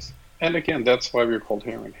personalities. And again, that's why we're called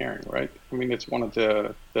Herring Herring, right? I mean, it's one of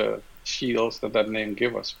the shields that name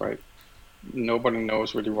give us, right? Nobody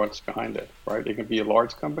knows really what's behind it, right? It could be a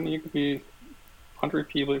large company, it could be 100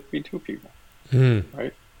 people, it could be 2 people,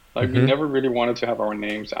 right? Like, we never really wanted to have our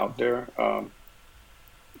names out there.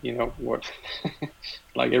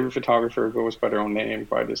 Like every photographer goes by their own name,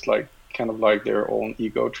 right? It's like kind of like their own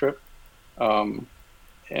ego trip.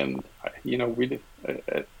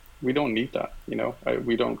 We don't need that,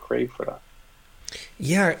 we don't crave for that.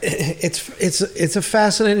 Yeah, it's a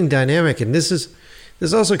fascinating dynamic, and this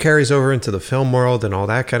also carries over into the film world and all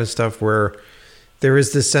that kind of stuff, where there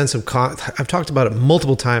is this sense of I've talked about it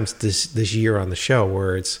multiple times this year on the show,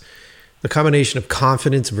 where it's the combination of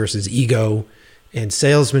confidence versus ego, and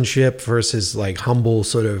salesmanship versus like humble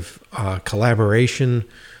sort of collaboration.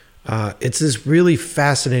 It's this really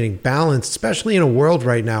fascinating balance, especially in a world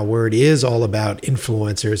right now where it is all about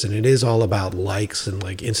influencers and it is all about likes and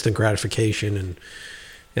like instant gratification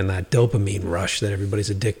and that dopamine rush that everybody's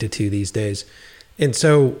addicted to these days. And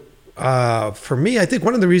so for me, I think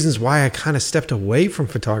one of the reasons why I kind of stepped away from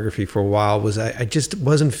photography for a while was I just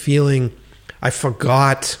wasn't feeling, I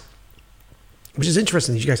forgot, which is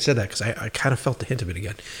interesting that you guys said that, because I kind of felt the hint of it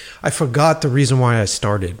again. I forgot the reason why I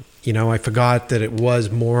started. I forgot that it was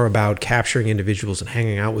more about capturing individuals and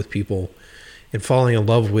hanging out with people and falling in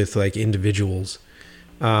love with like individuals.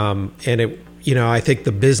 And it, I think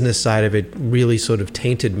the business side of it really sort of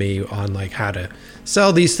tainted me on like how to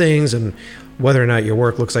sell these things and whether or not your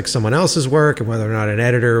work looks like someone else's work, and whether or not an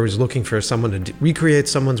editor was looking for someone to recreate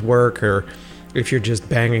someone's work, or if you're just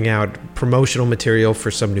banging out promotional material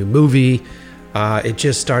for some new movie. It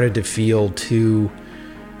just started to feel too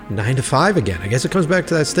 9 to 5 again. I guess it comes back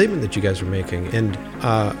to that statement that you guys were making. And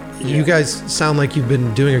you guys sound like you've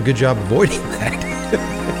been doing a good job avoiding that.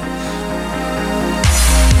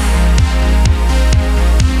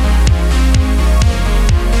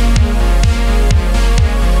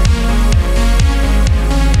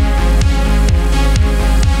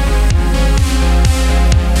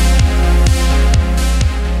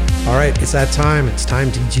 All right, it's that time. It's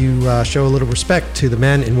time to show a little respect to the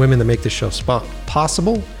men and women that make this show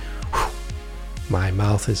possible. Whew. My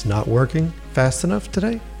mouth is not working fast enough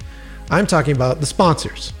today. I'm talking about the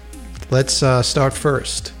sponsors. Let's start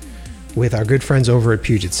first with our good friends over at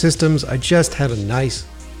Puget Systems. I just had a nice,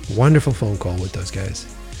 wonderful phone call with those guys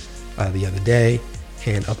the other day,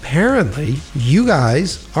 and apparently you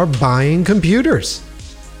guys are buying computers.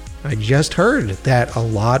 I just heard that a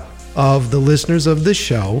lot of the listeners of this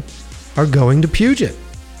show are going to Puget,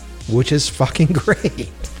 which is fucking great.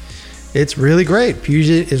 It's really great.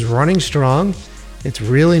 Puget is running strong. It's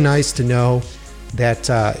really nice to know that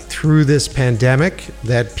through this pandemic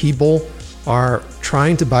that people are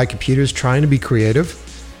trying to buy computers, trying to be creative.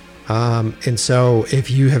 And so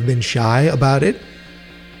if you have been shy about it,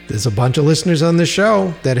 there's a bunch of listeners on this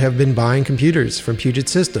show that have been buying computers from Puget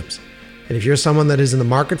Systems. And if you're someone that is in the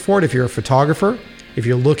market for it, if you're a photographer, if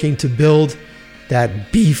you're looking to build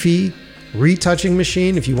that beefy retouching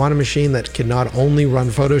machine, if you want a machine that can not only run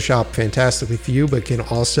Photoshop fantastically for you, but can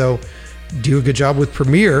also do a good job with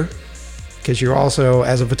Premiere, because you're also,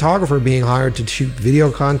 as a photographer, being hired to shoot video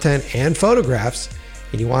content and photographs,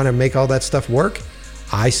 and you want to make all that stuff work,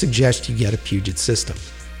 I suggest you get a Puget System,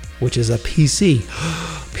 which is a PC.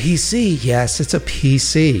 PC, yes, it's a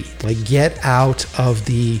PC. Like, get out of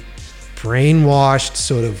the brainwashed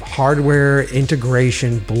sort of hardware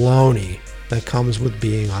integration baloney that comes with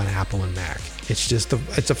being on Apple and Mac. It's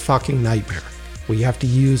a fucking nightmare. We have to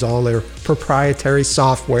use all their proprietary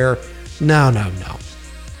software. No.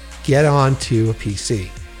 Get on to a PC.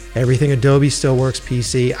 Everything Adobe still works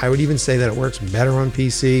PC. I would even say that it works better on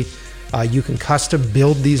PC. You can custom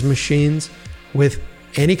build these machines with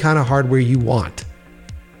any kind of hardware you want.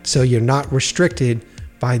 So you're not restricted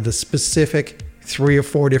by the specific 3 or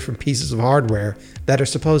 4 different pieces of hardware that are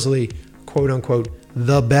supposedly, quote unquote,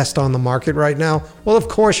 the best on the market right now. Well, of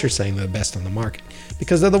course you're saying they're the best on the market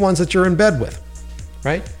because they're the ones that you're in bed with,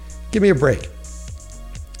 right? Give me a break.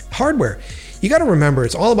 Hardware. You got to remember,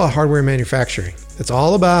 it's all about hardware manufacturing. It's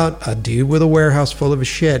all about a dude with a warehouse full of his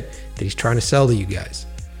shit that he's trying to sell to you guys.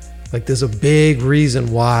 Like, there's a big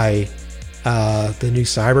reason why the new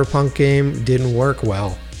Cyberpunk game didn't work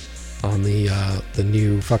well on the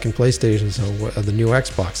new fucking PlayStations or the new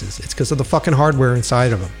Xboxes. It's because of the fucking hardware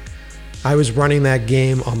inside of them. I was running that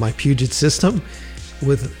game on my Puget system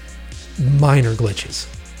with minor glitches.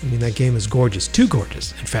 I mean, that game is gorgeous. Too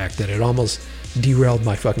gorgeous, in fact, that it almost derailed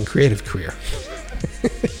my fucking creative career.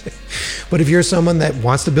 But if you're someone that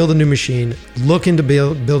wants to build a new machine, look into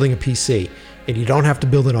building a PC. And you don't have to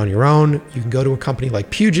build it on your own. You can go to a company like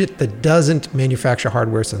Puget that doesn't manufacture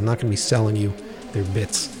hardware, so they're not going to be selling you their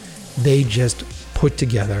bits. They just put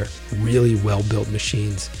together really well-built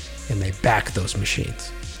machines, and they back those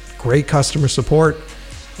machines. Great customer support,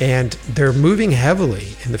 and they're moving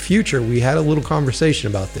heavily. In the future, we had a little conversation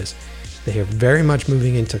about this. They are very much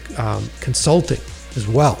moving into consulting as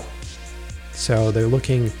well. So they're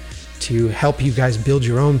looking to help you guys build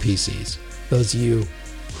your own PCs. Those of you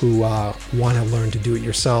who want to learn to do it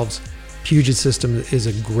yourselves, Puget Systems is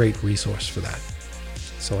a great resource for that.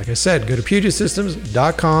 So like I said, go to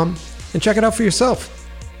PugetSystems.com and check it out for yourself.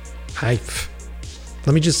 Let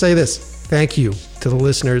me just say this. Thank you to the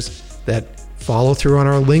listeners that follow through on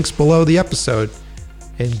our links below the episode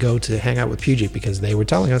and go to hang out with Puget because they were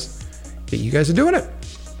telling us that you guys are doing it.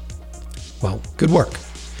 Well, good work.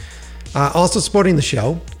 Also supporting the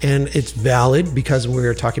show, and it's valid because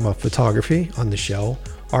we're talking about photography on the show,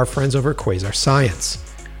 our friends over at Quasar Science.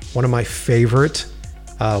 One of my favorite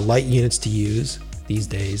light units to use these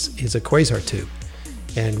days is a Quasar tube.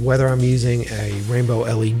 And whether I'm using a rainbow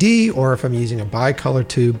LED or if I'm using a bicolor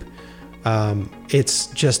tube, it's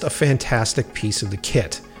just a fantastic piece of the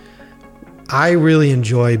kit. I really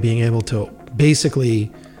enjoy being able to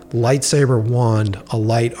basically lightsaber wand a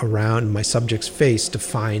light around my subject's face to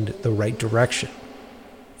find the right direction,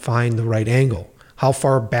 find the right angle. How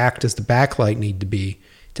far back does the backlight need to be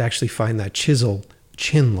to actually find that chisel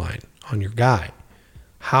chin line on your guy?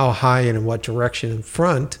 How high and in what direction in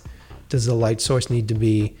front does the light source need to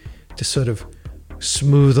be to sort of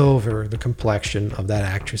smooth over the complexion of that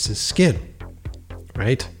actress's skin,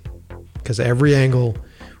 right? Because every angle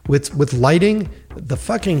with lighting, the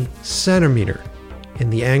fucking centimeter in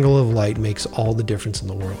the angle of light makes all the difference in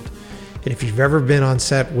the world. And if you've ever been on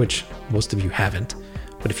set, which most of you haven't,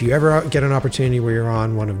 but if you ever get an opportunity where you're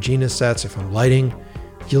on one of Gina's sets, if I'm lighting,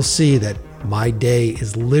 you'll see that my day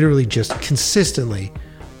is literally just consistently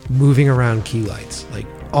moving around key lights, like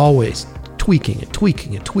always tweaking and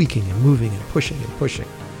tweaking and tweaking and moving and pushing.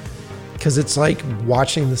 Because it's like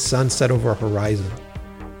watching the sun set over a horizon.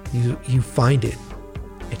 You find it.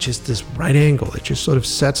 It's just this right angle. It just sort of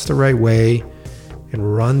sets the right way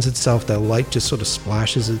and runs itself. That light just sort of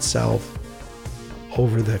splashes itself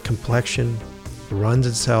over the complexion, runs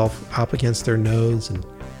itself up against their nose and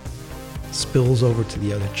spills over to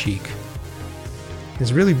the other cheek.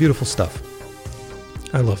 It's really beautiful stuff.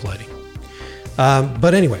 I love lighting.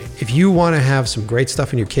 But anyway, if you want to have some great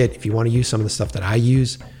stuff in your kit, if you want to use some of the stuff that I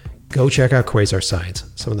use, go check out Quasar Science,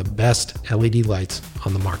 some of the best LED lights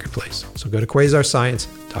on the marketplace. So go to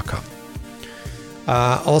quasarscience.com.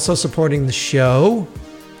 Also supporting the show,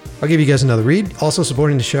 I'll give you guys another read. Also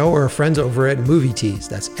supporting the show are our friends over at MovieTees.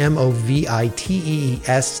 That's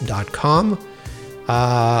MovieTees.com.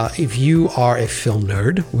 If you are a film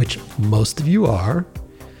nerd, which most of you are,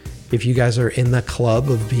 if you guys are in the club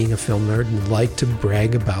of being a film nerd and like to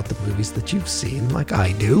brag about the movies that you've seen, like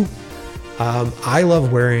I do, I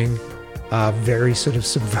love wearing very sort of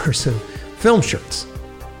subversive film shirts.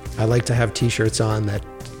 I like to have t-shirts on that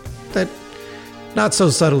not so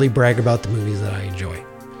subtly brag about the movies that I enjoy.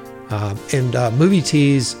 And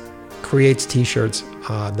MovieTees creates t-shirts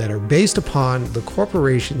that are based upon the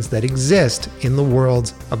corporations that exist in the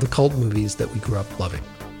worlds of the cult movies that we grew up loving,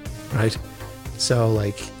 right? So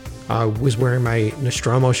like, I was wearing my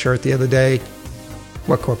Nostromo shirt the other day.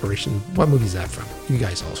 What corporation? What movie is that from? You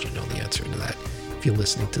guys all should know the answer to that if you're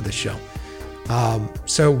listening to the show.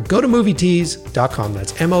 So go to MovieTees.com.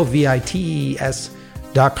 That's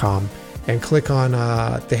MovieTees.com and click on,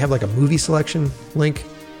 they have like a movie selection link.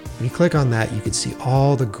 When you click on that, you can see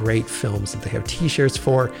all the great films that they have t-shirts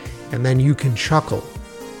for, and then you can chuckle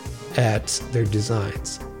at their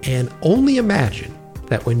designs. And only imagine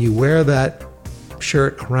that when you wear that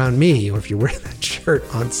shirt around me, or if you wear that shirt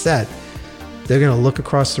on set, they're going to look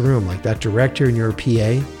across the room like that director and you're a PA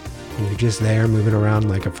and you're just there moving around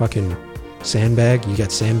like a fucking sandbag. You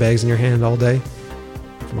got sandbags in your hand all day.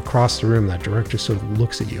 From across the room, that director sort of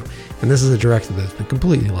looks at you. And this is a director that's been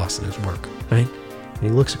completely lost in his work, right? And he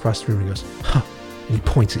looks across the room and he goes, huh. And he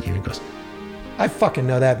points at you and goes, I fucking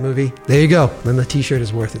know that movie. There you go. Then the t-shirt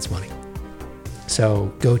is worth its money.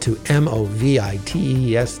 So go to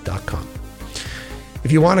movitees.com.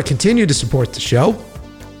 If you want to continue to support the show,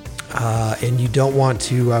 and you don't want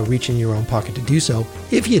to reach in your own pocket to do so,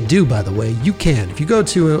 if you do, by the way, you can. If you go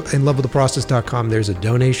to inlovewiththeprocess.com, there's a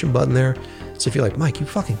donation button there. So if you're like, Mike, you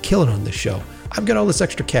fucking kill it on this show. I've got all this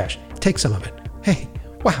extra cash. Take some of it. Hey,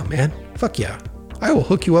 wow, man. Fuck yeah. I will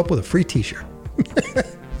hook you up with a free t-shirt.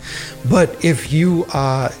 But if you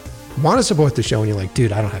want to support the show and you're like,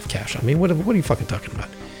 dude, I don't have cash. I mean, what are you fucking talking about?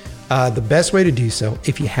 The best way to do so,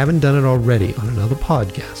 if you haven't done it already on another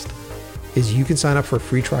podcast, is you can sign up for a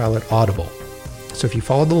free trial at Audible. So if you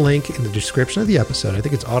follow the link in the description of the episode, I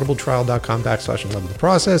think it's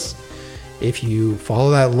audibletrial.com/inlovewiththeprocess. If you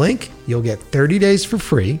follow that link, you'll get 30 days for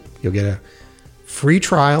free. You'll get a free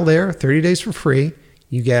trial there, 30 days for free.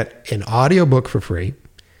 You get an audiobook for free,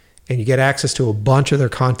 and you get access to a bunch of their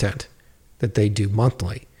content that they do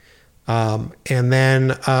monthly. And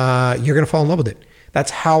then you're going to fall in love with it.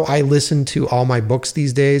 That's how I listen to all my books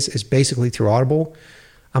these days, is basically through Audible.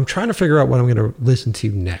 I'm trying to figure out what I'm going to listen to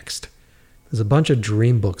next. There's a bunch of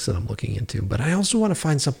dream books that I'm looking into, but I also want to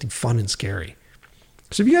find something fun and scary.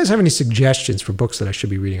 So if you guys have any suggestions for books that I should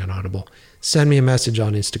be reading on Audible, send me a message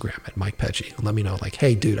on Instagram at Mike Pecci and let me know, like,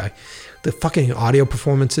 hey, dude, the fucking audio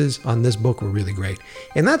performances on this book were really great.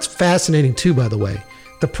 And that's fascinating too, by the way.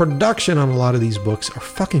 The production on a lot of these books are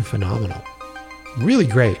fucking phenomenal. Really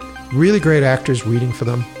great. Really great actors reading for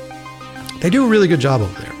them. They do a really good job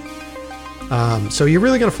over there. So you're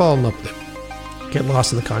really going to fall in love with it. Get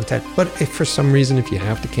lost in the content. But if for some reason, if you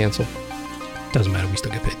have to cancel, doesn't matter. We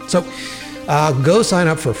still get paid. So go sign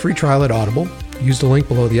up for a free trial at Audible. Use the link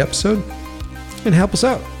below the episode and help us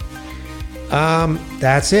out.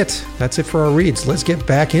 That's it. That's it for our reads. Let's get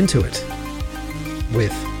back into it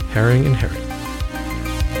with Herring and Herring.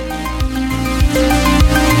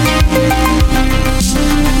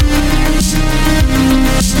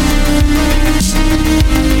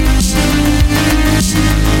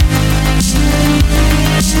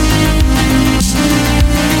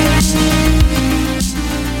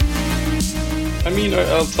 I mean,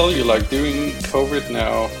 I'll tell you, like, doing COVID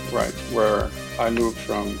now, right, where I moved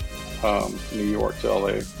from New York to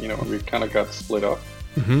LA, you know, we kind of got split up,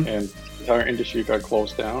 and the entire industry got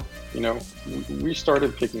closed down. You know, we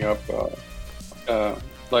started picking up,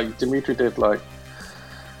 like Dimitri did, like,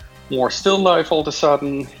 more still life all of a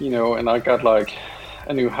sudden, you know, and I got like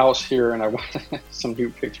a new house here, and I wanted some new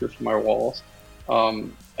pictures for my walls,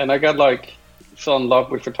 and I got like fell in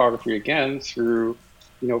love with photography again through,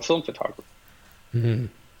 you know, film photography.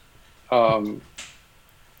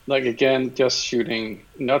 Like, again, just shooting,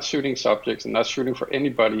 not shooting subjects and not shooting for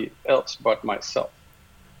anybody else but myself,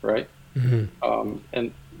 right?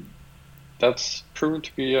 And that's proven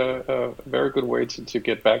to be a very good way to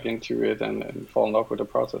get back into it and fall in love with the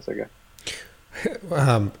process again.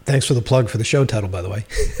 Thanks for the plug for the show title, by the way.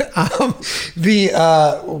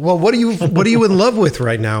 Well, what are you in love with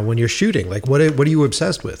right now when you're shooting? Like, what are you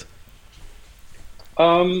obsessed with?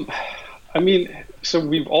 I mean, so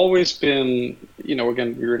we've always been, you know,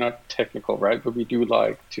 again, we're not technical, right? But we do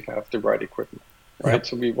like to have the right equipment, right? Yep.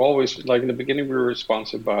 So we've always, like in the beginning, we were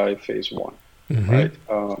sponsored by Phase One, right?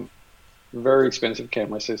 Very expensive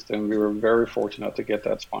camera system. We were very fortunate to get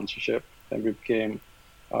that sponsorship. Then we became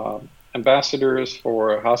ambassadors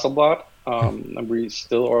for Hasselblad, and we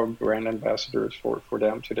still are brand ambassadors for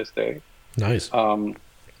them to this day. Nice.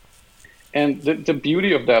 And the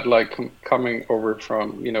beauty of that, like coming over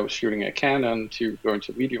from, you know, shooting a Canon to going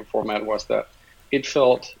to medium format, was that it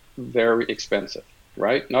felt very expensive,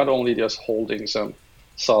 right? Not only just holding some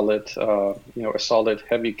solid, you know, a solid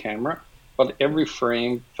heavy camera, but every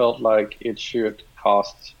frame felt like it should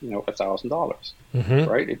cost, you know, $1,000,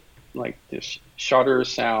 right? It, like the shutter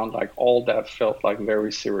sound, like all that felt like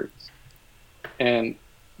very serious. And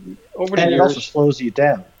over the years, it also slows you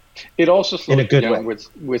down. It also slows you down,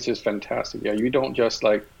 which is fantastic. Yeah, you don't just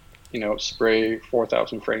like, you know, spray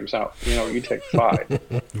 4,000 frames out. You know, you take 5,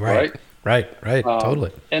 right? Right.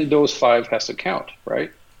 Totally. And those 5 has to count,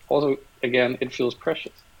 right? Also, again, it feels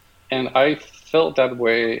precious. And I felt that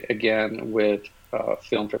way again with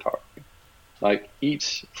film photography. Like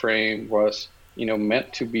each frame was, you know,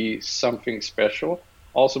 meant to be something special.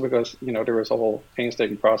 Also because, you know, there was a whole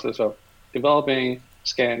painstaking process of developing,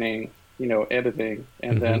 scanning, you know, editing,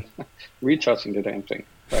 and then retouching the damn thing.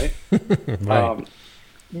 right? Right.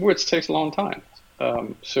 Which takes a long time.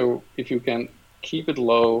 So if you can keep it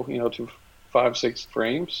low, to 5-6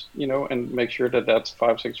 frames, and make sure that that's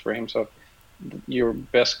 5-6 frames of your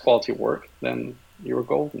best quality work, then you're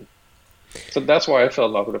golden. So that's why I fell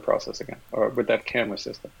in love with the process again, or with that camera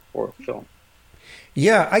system for film.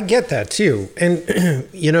 Yeah, I get that too. And,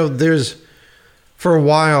 there's, for a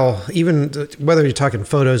while, even whether you're talking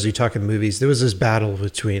photos or you're talking movies, there was this battle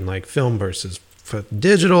between like film versus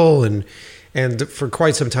digital. And for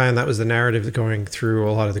quite some time, that was the narrative going through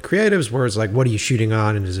a lot of the creatives, where it's like, what are you shooting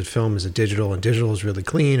on? And is it film? Is it digital? And digital is really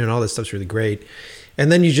clean and all this stuff's really great. And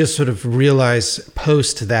then you just sort of realize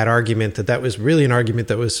post that argument that was really an argument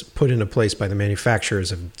that was put into place by the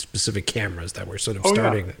manufacturers of specific cameras that were sort of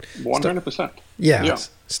starting that. 100%. Yeah,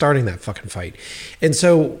 starting that fucking fight. And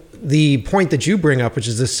so the point that you bring up, which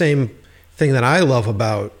is the same thing that I love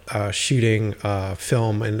about shooting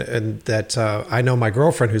film, and that I know my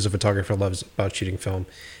girlfriend, who's a photographer, loves about shooting film,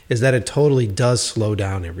 is that it totally does slow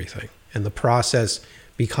down everything. And the process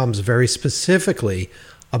becomes very specifically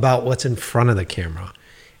about what's in front of the camera.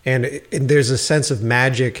 And there's a sense of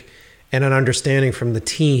magic and an understanding from the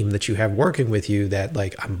team that you have working with you that,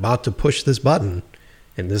 like, I'm about to push this button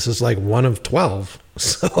and this is like one of 12.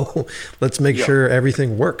 So let's make sure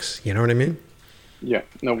everything works. You know what I mean? Yeah,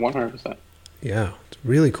 no, 100%. Yeah, it's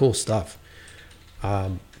really cool stuff.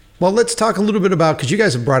 Well, let's talk a little bit about, because you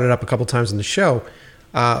guys have brought it up a couple times in the show,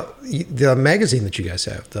 the magazine that you guys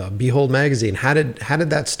have, the Behold magazine. How did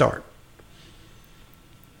that start?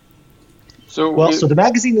 So the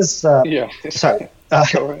magazine is sorry,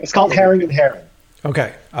 it's called Herring and Heron.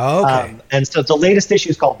 Okay. Oh, okay. And so the latest issue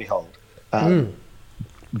is called Behold.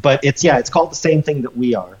 But it's called the same thing that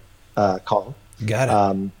we are called.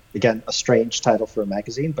 Got it. Again, a strange title for a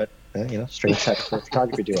magazine, but strange title for a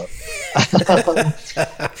photography duo.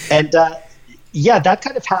 And that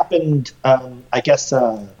kind of happened, I guess,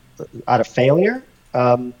 out of failure,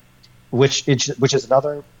 which is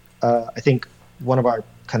another, I think, one of our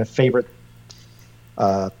kind of favorite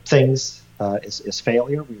things is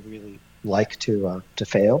failure. We really like to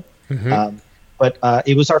fail. Mm-hmm. But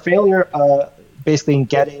it was our failure basically in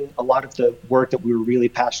getting a lot of the work that we were really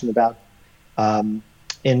passionate about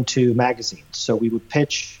into magazines. So we would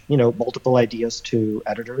pitch, multiple ideas to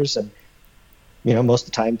editors, and, most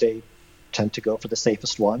of the time they tend to go for the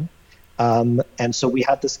safest one. And so we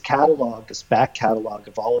had this back catalog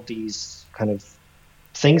of all of these kind of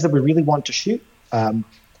things that we really wanted to shoot,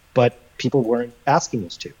 but people weren't asking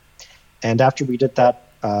us to. And after we did that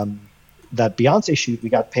Beyonce shoot, we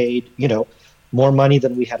got paid, more money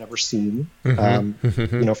than we had ever seen,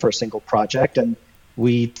 for a single project. And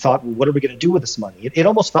we thought, well, what are we going to do with this money? It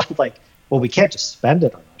almost felt like, well, we can't just spend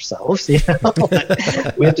it on ourselves. We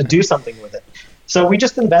have to do something with it. So we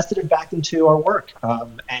just invested it back into our work.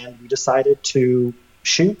 And we decided to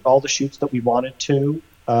shoot all the shoots that we wanted to,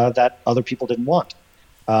 that other people didn't want.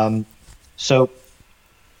 So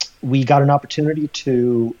we got an opportunity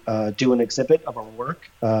to do an exhibit of our work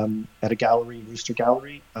at a gallery, Rooster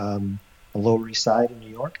Gallery, on Lower East Side in New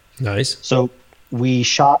York. Nice. So we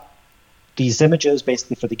shot these images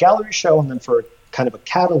basically for the gallery show, and then for kind of a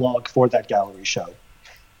catalog for that gallery show,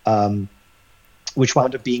 which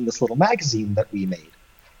wound up being this little magazine that we made.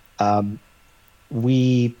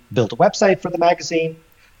 We built a website for the magazine,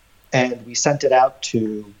 and we sent it out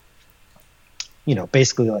to,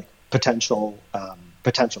 basically like potential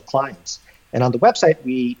clients. And on the website,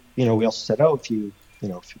 we also said,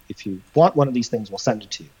 if you want one of these things, we'll send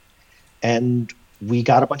it to you. And we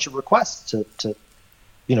got a bunch of requests to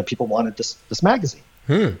people wanted this magazine.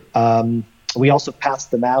 We also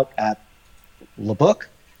passed them out at Le Book,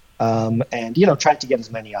 and tried to get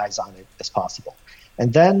as many eyes on it as possible.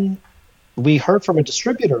 And then we heard from a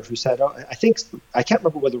distributor who said, I can't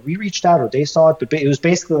remember whether we reached out or they saw it, but it was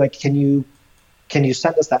basically like, can you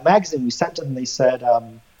send us that magazine? We sent it, and they said,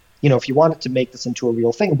 if you wanted to make this into a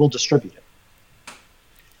real thing, we'll distribute it.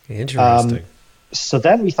 Interesting. So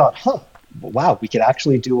then we thought, wow, we could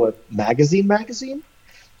actually do a magazine.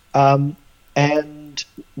 And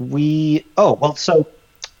so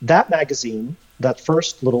that magazine, that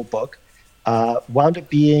first little book, wound up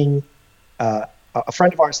being, a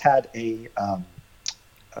friend of ours had a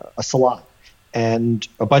salon, and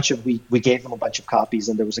we gave them a bunch of copies,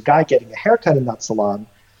 and there was a guy getting a haircut in that salon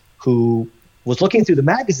who was looking through the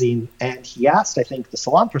magazine, and he asked, I think, the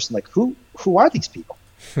salon person, like, who are these people?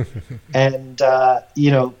 And,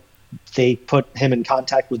 they put him in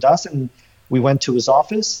contact with us, and we went to his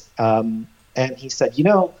office, and he said,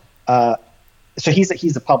 so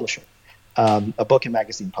he's a publisher, a book and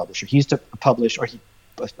magazine publisher. He used to publish,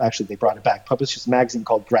 they brought it back, published a magazine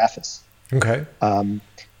called Graphis. Okay.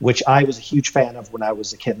 Which I was a huge fan of when I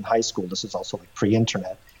was a kid in high school. This was also like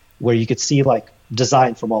pre-internet, where you could see like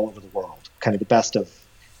design from all over the world, kind of the best of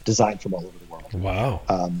design from all over the world.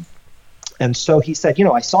 Wow. And so he said,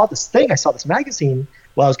 I saw this magazine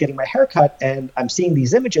while I was getting my haircut, and I'm seeing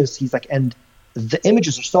these images. He's like, and the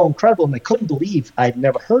images are so incredible, and I couldn't believe I'd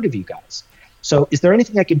never heard of you guys. So is there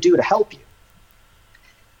anything I can do to help you?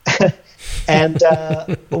 And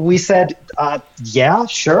we said, yeah,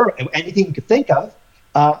 sure, anything you could think of.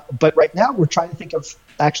 But right now we're trying to think of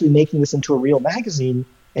actually making this into a real magazine,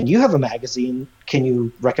 and you have a magazine. Can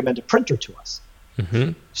you recommend a printer to us?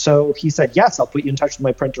 Mm-hmm. So he said, yes, I'll put you in touch with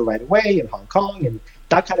my printer right away in Hong Kong. And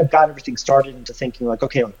that kind of got everything started into thinking like,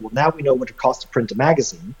 okay, well, now we know what it costs to print a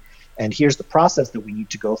magazine. And here's the process that we need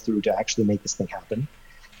to go through to actually make this thing happen.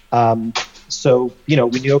 So, we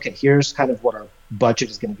knew, okay, here's kind of what our budget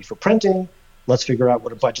is going to be for printing. Let's figure out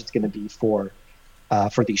what our budget's going to be for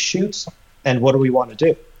these shoots, and what do we want to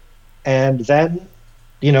do. And then,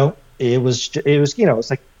 it was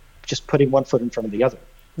like just putting one foot in front of the other.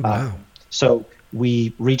 Wow. So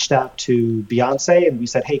we reached out to Beyonce and we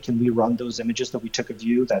said, hey, can we run those images that we took of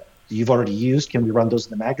you that you've already used? Can we run those in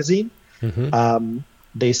the magazine? Mm-hmm.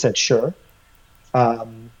 They said, sure.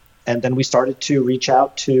 And then we started to reach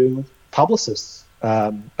out to publicists.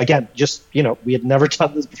 Again, just, we had never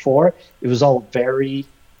done this before. It was all very,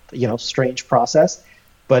 strange process.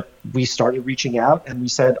 But we started reaching out and we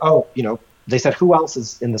said, they said, who else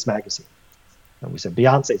is in this magazine? And we said,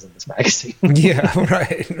 Beyonce's in this magazine. Yeah,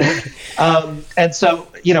 right. And so,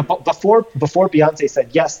 before Beyonce said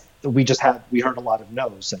yes, we heard a lot of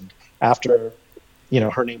no's. And after,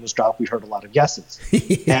 her name was dropped, we heard a lot of yeses.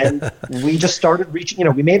 Yeah. And we just started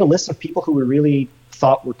reaching, we made a list of people who we really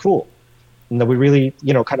thought were cool and that we really,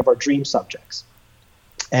 kind of our dream subjects.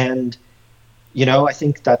 And, I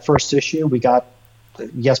think that first issue we got,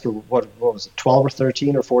 Jesper, what was it, 12 or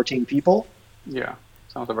 13 or 14 people? Yeah,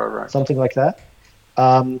 sounds about right. Something like that.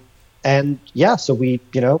 So we,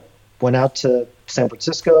 went out to San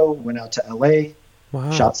Francisco, went out to LA, wow.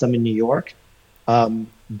 Shot some in New York,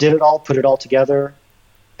 did it all, put it all together,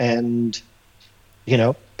 and,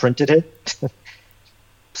 printed it,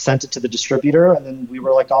 sent it to the distributor, and then we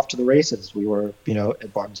were like off to the races. We were,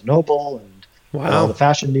 at Barnes and Noble and all the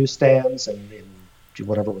fashion newsstands and in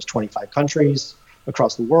whatever it was, 25 countries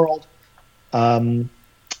across the world,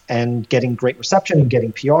 and getting great reception and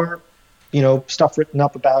getting PR, stuff written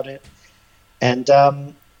up about it. And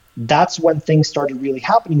that's when things started really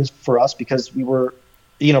happening for us, because we were,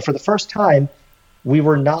 for the first time, we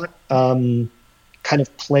were not kind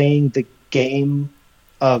of playing the game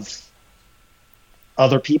of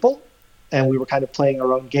other people, and we were kind of playing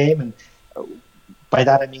our own game. And by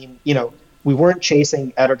that, I mean, we weren't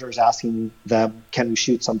chasing editors asking them, can we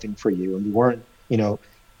shoot something for you? And we weren't,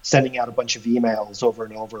 sending out a bunch of emails over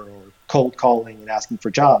and over or cold calling and asking for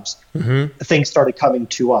jobs. Mm-hmm. Things started coming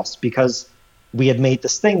to us because we had made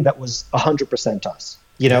this thing that was 100% us.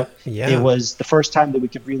 Yeah. It was the first time that we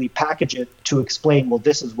could really package it to explain, well,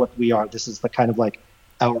 this is what we are. This is the kind of like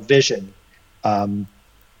our vision,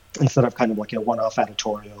 instead of kind of like a one-off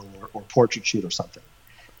editorial or portrait shoot or something.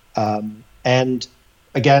 And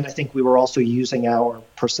again, I think we were also using our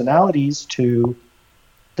personalities to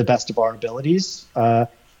the best of our abilities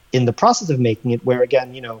in the process of making it, where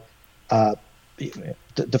again,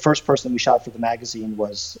 the first person we shot for the magazine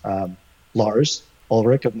was Lars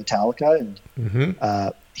Ulrich of Metallica, and mm-hmm.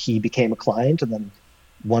 He became a client. And then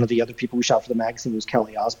one of the other people we shot for the magazine was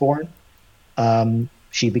Kelly Osbourne.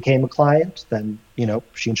 She became a client. Then,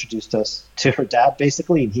 she introduced us to her dad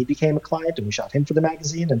basically, and he became a client, and we shot him for the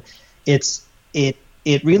magazine. And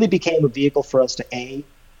it really became a vehicle for us to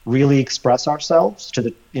really express ourselves to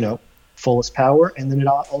the, fullest power. And then it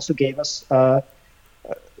also gave us, a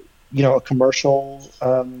commercial,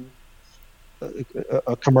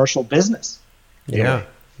 a commercial business. Yeah.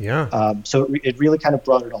 Yeah. So it really kind of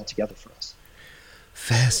brought it all together for us.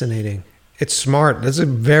 Fascinating. It's smart. That's a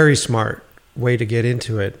very smart way to get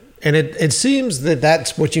into it. And it seems that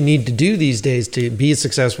that's what you need to do these days to be a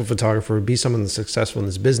successful photographer, be someone that's successful in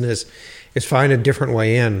this business, is find a different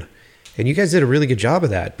way in. And you guys did a really good job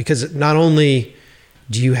of that, because not only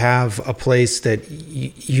do you have a place that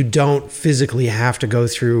you don't physically have to go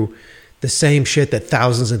through the same shit that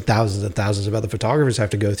thousands and thousands and thousands of other photographers have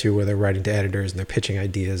to go through, where they're writing to editors and they're pitching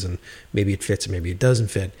ideas, and maybe it fits and maybe it doesn't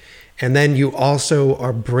fit. And then you also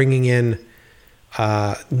are bringing in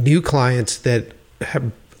new clients that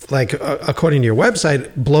have, like, according to your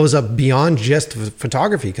website, blows up beyond just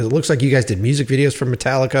photography, because it looks like you guys did music videos for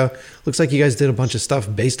Metallica. Looks like you guys did a bunch of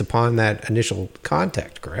stuff based upon that initial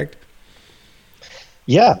contact, correct?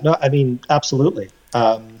 Yeah, no, I mean, absolutely.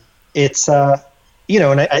 it's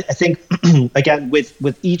and I think again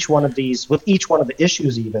with each one of these, with each one of the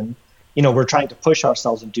issues, even we're trying to push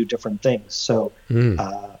ourselves and do different things. So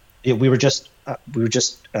we were just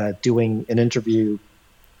doing an interview.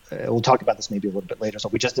 We'll talk about this maybe a little bit later. So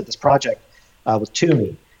we just did this project with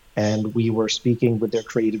Toomey, and we were speaking with their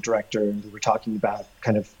creative director, and we were talking about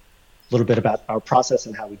kind of a little bit about our process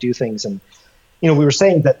and how we do things. And we were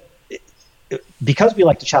saying that because we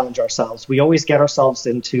like to challenge ourselves, we always get ourselves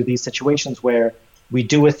into these situations where we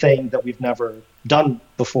do a thing that we've never done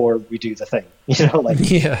before we do the thing. We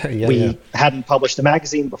hadn't published a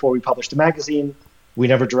magazine before we published a magazine. We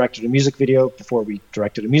never directed a music video before we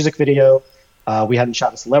directed a music video. We hadn't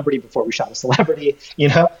shot a celebrity before we shot a celebrity.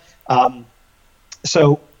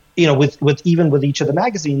 So with even with each of the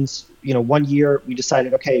magazines, one year we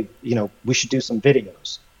decided, okay, we should do some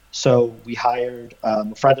videos. So we hired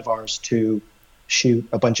a friend of ours to shoot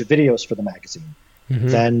a bunch of videos for the magazine. Mm-hmm.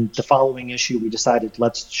 Then the following issue, we decided,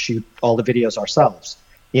 let's shoot all the videos ourselves.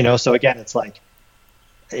 So again, it's like,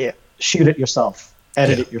 shoot it yourself,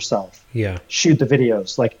 edit it yourself, shoot the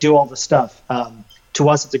videos, like do all the stuff. To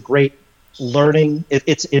us, it's a great learning.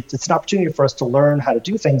 It's an opportunity for us to learn how to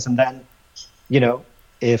do things. And then,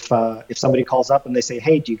 if somebody calls up and they say,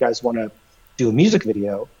 hey, do you guys want to do a music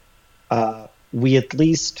video? We at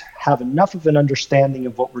least have enough of an understanding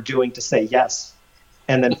of what we're doing to say yes,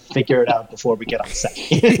 and then figure it out before we get on set.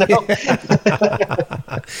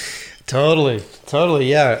 Totally.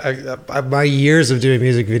 Yeah. My years of doing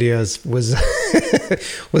music videos was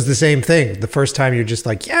was the same thing. The first time you're just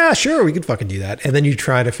like, yeah, sure, we could fucking do that. And then you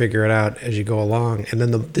try to figure it out as you go along. And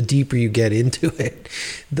then the deeper you get into it,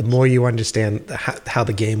 the more you understand how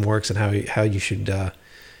the game works and how you should,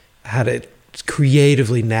 how to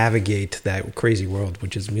creatively navigate that crazy world,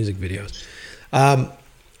 which is music videos.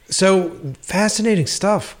 So fascinating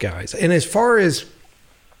stuff, guys. And as far as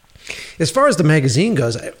the magazine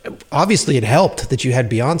goes, obviously it helped that you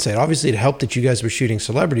had Beyonce. Obviously it helped that you guys were shooting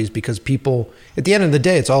celebrities, because people, at the end of the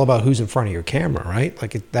day, it's all about who's in front of your camera, right?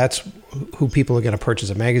 Like that's who people are going to purchase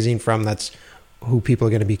a magazine from. That's who people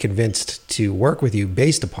are going to be convinced to work with you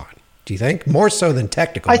based upon. Do you think more so than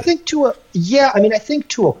technical? I think to a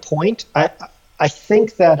point. I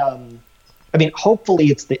think that hopefully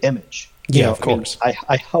it's the image. Of course.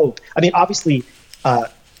 I hope. Obviously,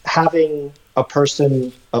 having a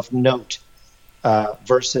person of note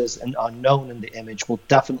versus an unknown in the image will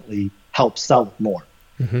definitely help sell it more.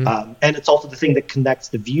 Mm-hmm. And it's also the thing that connects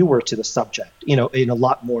the viewer to the subject, in a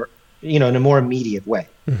lot more, in a more immediate way.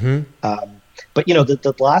 Mm-hmm. But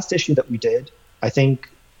the last issue that we did, I think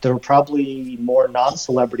there were probably more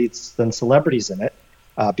non-celebrities than celebrities in it.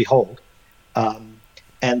 Behold,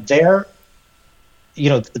 and there,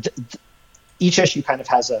 each issue kind of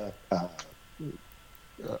has a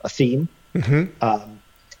theme. Mm-hmm.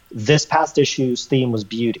 This past issue's theme was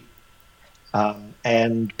beauty,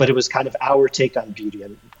 but it was kind of our take on beauty,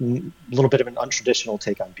 and a little bit of an untraditional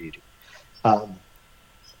take on beauty.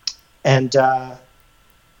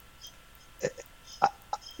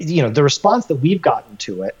 The response that we've gotten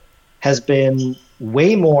to it has been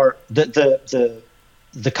way more. The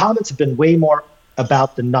comments have been way more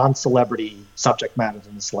about the non-celebrity subject matter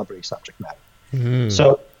than the celebrity subject matter. Mm-hmm.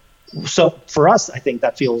 So for us, I think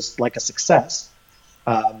that feels like a success,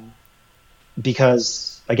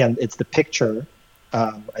 because again, it's the picture.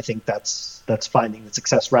 I think that's finding the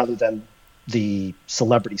success rather than the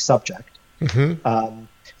celebrity subject. Mm-hmm.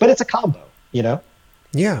 But it's a combo,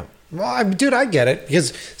 Yeah. Well, dude, I get it,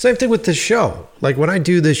 because same thing with this show. Like when I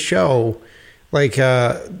do this show, like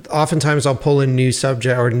oftentimes I'll pull in new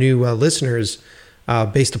subject or new listeners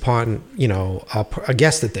based upon a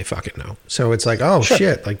guest that they fucking know. So it's like, oh sure.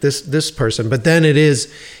 Shit, like this person. But then it is,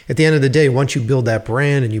 at the end of the day, once you build that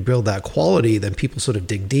brand and you build that quality, then people sort of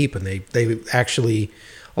dig deep, and they actually,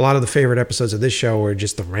 a lot of the favorite episodes of this show are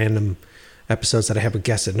just the random episodes that I have with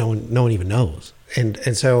guests that no one even knows.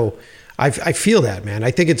 And so I feel that, man.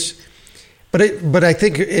 I think it's, but I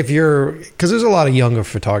think because there's a lot of younger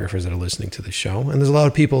photographers that are listening to this show, and there's a lot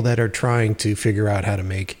of people that are trying to figure out how to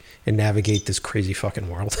make and navigate this crazy fucking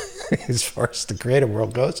world as far as the creative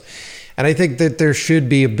world goes. And I think that there should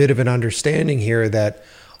be a bit of an understanding here that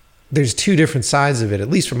there's two different sides of it, at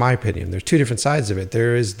least from my opinion. There's two different sides of it.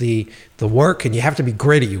 There is the work, and you have to be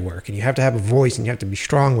great at your work, and you have to have a voice, and you have to be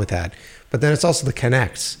strong with that. But then it's also the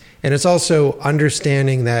connects. And it's also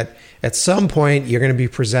understanding that at some point you're going to be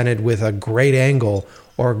presented with a great angle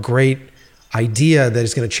or a great idea that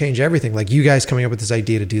is going to change everything. Like you guys coming up with this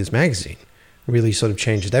idea to do this magazine really sort of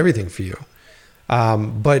changed everything for you.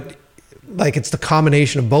 But like, it's the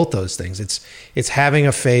combination of both those things. It's having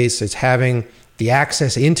a face, it's having the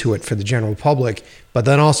access into it for the general public, but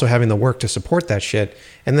then also having the work to support that shit.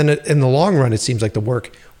 And then in the long run, it seems like the work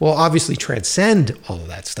will obviously transcend all of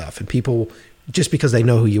that stuff. And people, just because they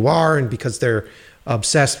know who you are and because they're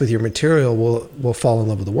obsessed with your material, will fall in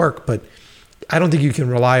love with the work. But I don't think you can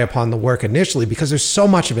rely upon the work initially because there's so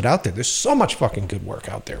much of it out there. There's so much fucking good work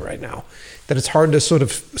out there right now that it's hard to sort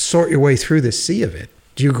of sort your way through this sea of it.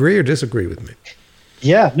 Do you agree or disagree with me?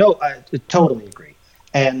 Yeah, no, I totally agree.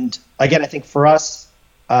 And again, I think for us,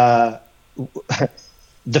 the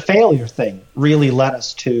failure thing really led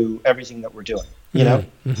us to everything that we're doing. You know,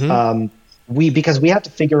 because we had to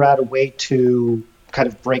figure out a way to kind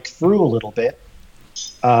of break through a little bit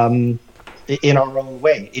in our own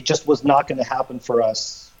way. It just was not going to happen for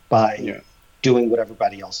us by doing what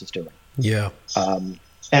everybody else is doing. Yeah.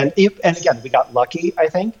 And again, we got lucky, I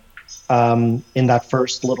think. In that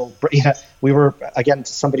first little, we were, again,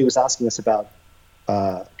 somebody was asking us about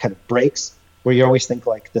kind of breaks, where you always think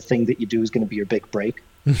like the thing that you do is going to be your big break.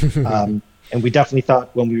 And we definitely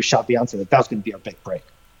thought when we shot Beyonce that was going to be our big break,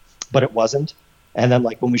 but it wasn't. And then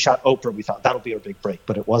like when we shot Oprah, we thought that'll be our big break,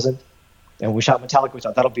 but it wasn't. And when we shot Metallica, we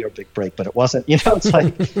thought that'll be our big break, but it wasn't. You know, it's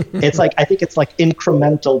like I think it's like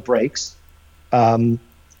incremental breaks. And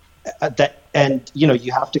you know,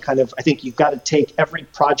 you have to kind of, I think you've got to take every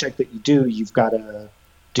project that you do, you've got to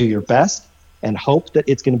do your best and hope that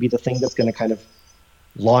it's going to be the thing that's going to kind of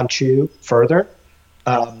launch you further.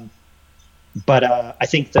 But I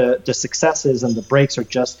think the successes and the breaks are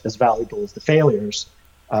just as valuable as the failures,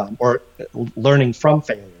 or learning from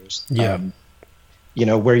failures. You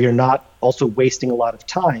know, where you're not also wasting a lot of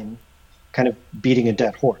time kind of beating a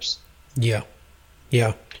dead horse. Yeah.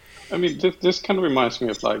 I mean, this kind of reminds me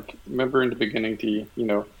of like, remember in the beginning,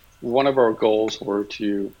 one of our goals were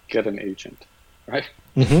to get an agent, right?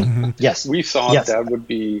 Yes. We thought that would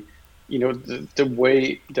be, the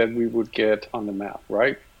way that we would get on the map,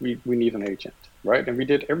 right? We need an agent, right? And we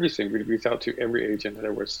did everything. We reached out to every agent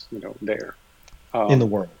that was, there. In the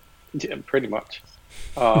world. Yeah, pretty much.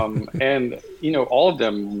 And, all of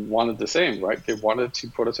them wanted the same, right? They wanted to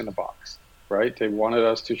put us in a box, right? They wanted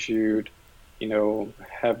us to shoot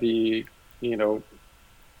heavy,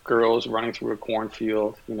 girls running through a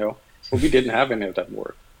cornfield, but we didn't have any of that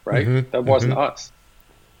work, right? That wasn't us.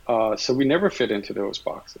 So we never fit into those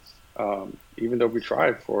boxes, even though we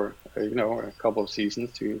tried for, a couple of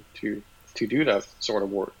seasons to do that sort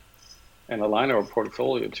of work and align our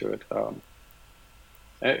portfolio to it.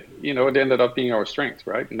 It ended up being our strength,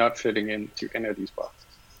 right? Not fitting into any of these boxes.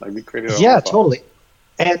 Like we created our own box. Totally.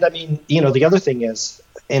 And I mean, the other thing is,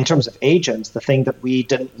 in terms of agents, the thing that we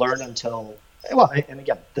didn't learn until, and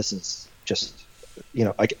again, this is just,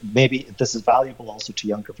 maybe this is valuable also to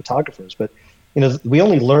younger photographers, but, we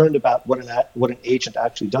only learned about what an agent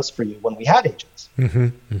actually does for you when we had agents.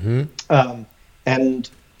 And,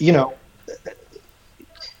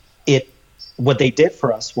 what they did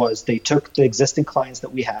for us was they took the existing clients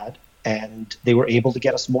that we had and they were able to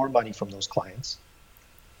get us more money from those clients.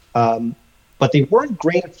 But they weren't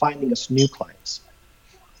great at finding us new clients.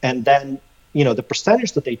 And then, the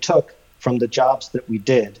percentage that they took from the jobs that we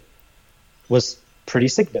did was pretty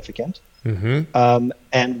significant.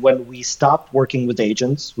 And when we stopped working with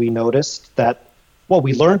agents, we noticed that,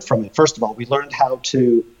 we learned from it. First of all, we learned how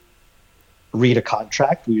to read a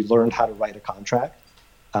contract. We learned how to write a contract.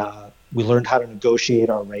 We learned how to negotiate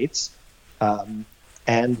our rates.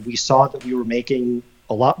 And we saw that we were making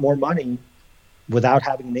a lot more money without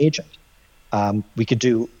having an agent. We could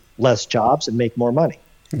do less jobs and make more money.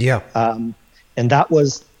 Yeah. And that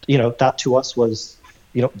was, that to us was,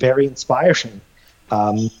 very inspiring.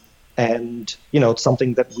 And, it's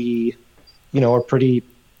something that we, are pretty,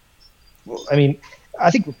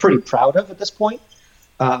 I think we're pretty proud of at this point.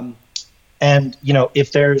 And,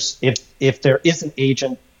 if there is an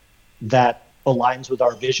agent that aligns with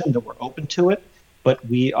our vision, then we're open to it. But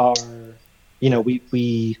we are,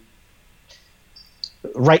 we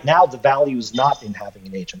right now, the value is not in having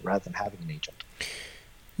an agent rather than having an agent.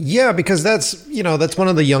 Yeah, because that's one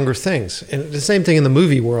of the younger things. And the same thing in the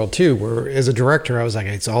movie world too, where as a director, I was like,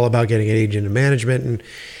 it's all about getting an agent and management. And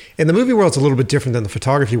in the movie world, it's a little bit different than the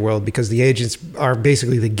photography world because the agents are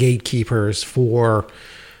basically the gatekeepers for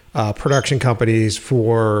production companies,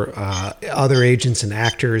 for other agents and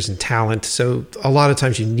actors and talent. So a lot of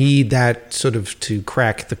times you need that sort of to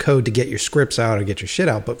crack the code to get your scripts out or get your shit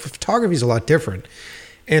out. But photography is a lot different.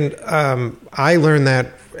 And I learned that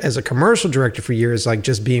as a commercial director for years, like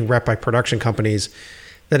just being rep by production companies,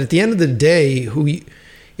 that at the end of the day,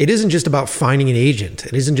 it isn't just about finding an agent.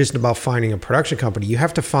 It isn't just about finding a production company. You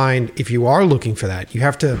have to find, if you are looking for that, you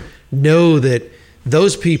have to know that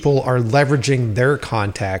those people are leveraging their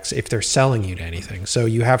contacts if they're selling you to anything. So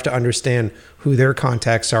you have to understand who their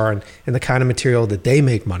contacts are and the kind of material that they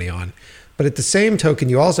make money on. But at the same token,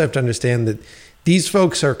 you also have to understand that these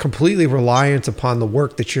folks are completely reliant upon the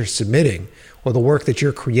work that you're submitting or the work that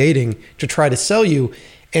you're creating to try to sell you.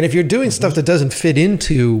 And if you're doing stuff that doesn't fit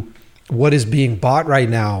into what is being bought right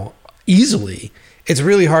now easily, it's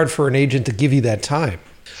really hard for an agent to give you that time.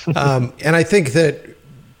 And I think that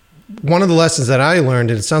one of the lessons that I learned,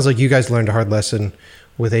 and it sounds like you guys learned a hard lesson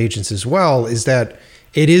with agents as well, is that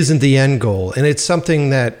it isn't the end goal. And it's something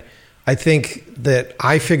that I think that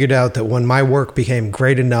I figured out that when my work became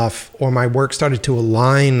great enough or my work started to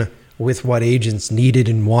align with what agents needed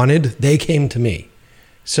and wanted, they came to me.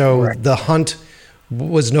 So right. The hunt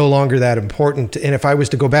was no longer that important. And if I was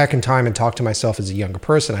to go back in time and talk to myself as a younger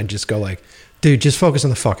person, I'd just go like, dude, just focus on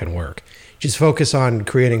the fucking work. Just focus on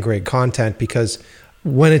creating great content, because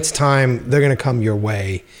when it's time, they're going to come your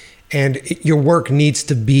way. And your work needs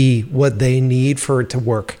to be what they need for it to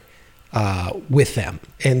work with them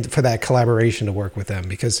and for that collaboration to work with them,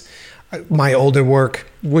 because my older work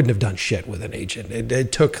wouldn't have done shit with an agent.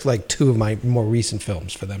 It took like 2 of my more recent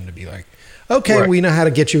films for them to be like, okay, right. We know how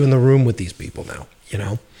to get you in the room with these people now, you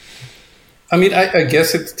know? I mean, I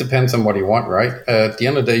guess it depends on what you want, right? At the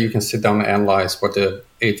end of the day, you can sit down and analyze what the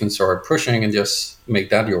agents are pushing and just make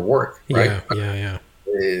that your work, right? Yeah.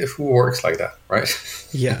 Who works like that, right?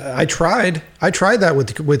 Yeah, I tried that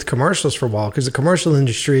with commercials for a while, because the commercial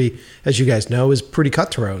industry, as you guys know, is pretty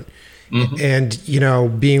cutthroat. Mm-hmm. And, you know,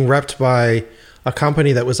 being repped by a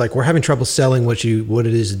company that was like, we're having trouble selling what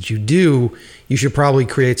it is that you do, you should probably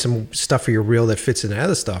create some stuff for your reel that fits into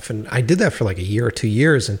other stuff. And I did that for like a year or 2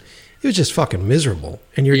 years, and it was just fucking miserable.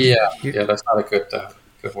 And you're that's not a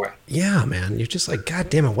good way. Yeah, man. You're just like, God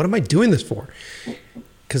damn it, what am I doing this for?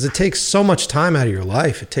 Because it takes so much time out of your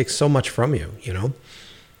life. It takes so much from you, you know?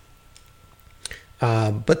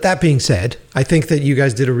 But that being said, I think that you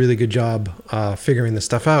guys did a really good job figuring this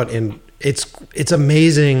stuff out. And it's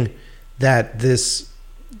amazing that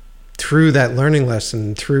through that learning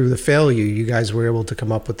lesson, through the failure, you guys were able to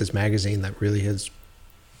come up with this magazine that really has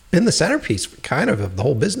been the centerpiece kind of the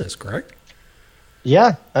whole business, correct?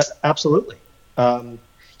 Yeah, absolutely.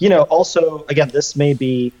 You know, also, again, this may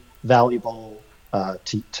be valuable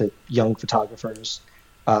to young photographers.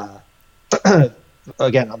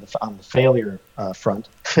 Again, on the failure front,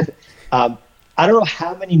 I don't know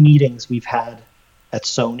how many meetings we've had at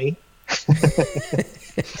Sony.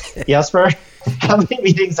 Jesper, how many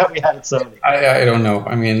meetings have we had at Sony? I don't know.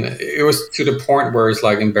 I mean, it was to the point where it's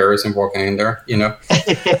like embarrassing walking in there, you know?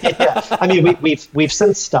 Yeah. I mean, we've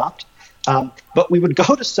since stopped, but we would go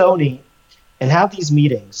to Sony and have these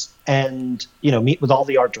meetings and, you know, meet with all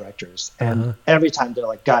the art directors. And every time they're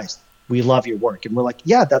like, guys, we love your work. And we're like,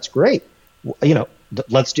 yeah, that's great. You know,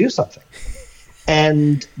 let's do something.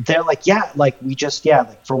 And they're like, like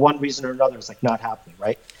for one reason or another, it's like not happening,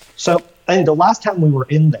 right? So I think the last time we were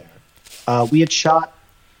in there, we had shot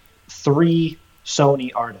 3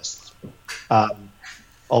 Sony artists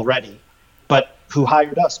already, but who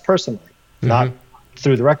hired us personally, not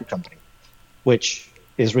through the record company, which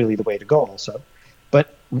is really the way to go also.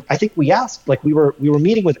 But I think we asked, like we were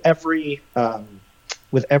meeting with every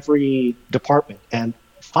department, and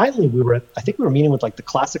finally I think we were meeting with like the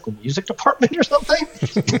classical music department or something.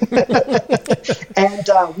 And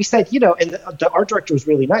we said, you know, and the art director was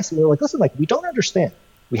really nice, and we were like, listen, like we don't understand.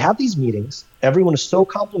 We have these meetings, everyone is so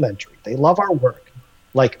complimentary, they love our work.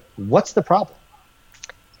 Like, what's the problem?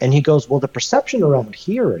 And he goes, well, the perception around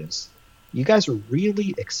here is you guys are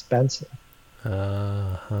really expensive.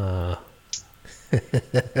 And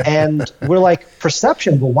we're like,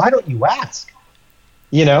 perception? Well, why don't you ask?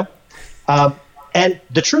 You know? And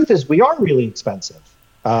the truth is, we are really expensive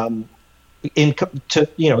in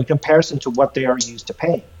comparison to what they are used to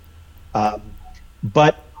paying.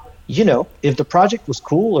 But, you know, if the project was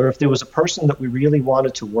cool, or if there was a person that we really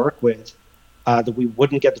wanted to work with that we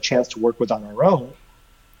wouldn't get the chance to work with on our own,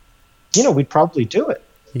 you know, we'd probably do it.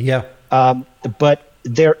 Yeah. But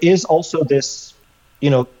there is also this, you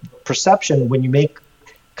know, perception when you make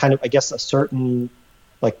kind of, I guess, a certain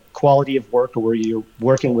like quality of work, or where you're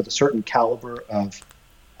working with a certain caliber of,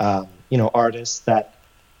 you know, artists, that,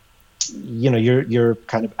 you know, you're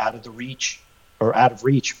kind of out of reach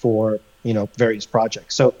for, you know, various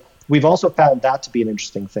projects. So we've also found that to be an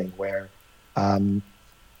interesting thing, where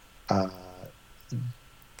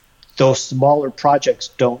those smaller projects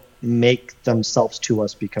don't make themselves to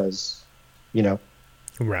us because, you know,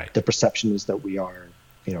 right, the perception is that we are,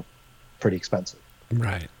 you know, pretty expensive.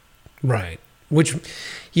 Right. which,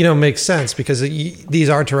 makes sense because these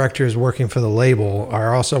art directors working for the label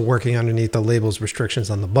are also working underneath the label's restrictions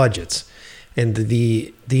on the budgets. And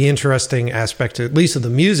the interesting aspect, at least of the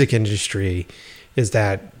music industry, is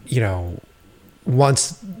that,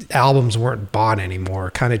 once albums weren't bought anymore,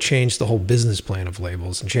 it kind of changed the whole business plan of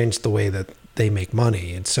labels and changed the way that they make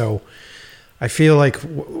money. And so I feel like, at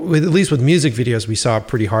least with music videos, we saw it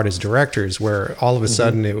pretty hard as directors, where all of a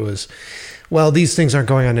sudden it was, well, these things aren't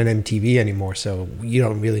going on an MTV anymore, so you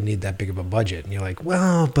don't really need that big of a budget. And you're like,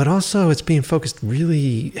 well, but also it's being focused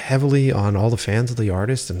really heavily on all the fans of the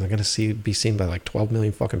artist, and they're going to be seen by like 12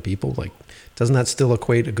 million fucking people. Like, doesn't that still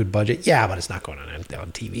equate a good budget? Yeah, but it's not going on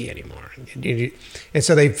TV anymore. And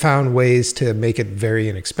so they found ways to make it very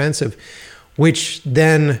inexpensive, which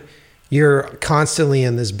then you're constantly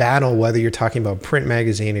in this battle, whether you're talking about print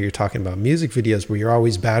magazine or you're talking about music videos, where you're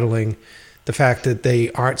always battling the fact that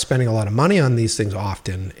they aren't spending a lot of money on these things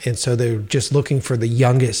often. And so they're just looking for the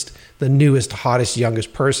youngest, the newest, hottest,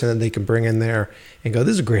 youngest person that they can bring in there and go,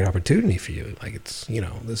 this is a great opportunity for you. Like, it's,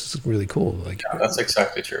 this is really cool. Like, yeah, that's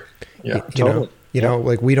exactly true. Yeah, totally.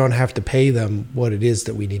 Like, we don't have to pay them what it is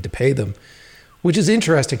that we need to pay them, which is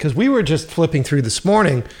interesting because we were just flipping through this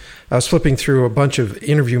morning. I was flipping through a bunch of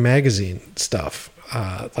Interview Magazine stuff,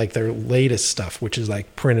 like their latest stuff, which is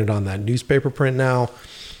like printed on that newspaper print now.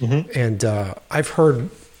 Mm-hmm. And I've heard,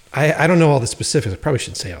 I don't know all the specifics. I probably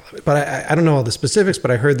shouldn't say all of it, but I don't know all the specifics, but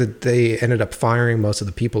I heard that they ended up firing most of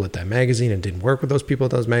the people at that magazine and didn't work with those people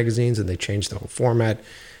at those magazines. And they changed the whole format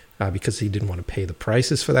because he didn't want to pay the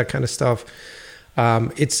prices for that kind of stuff.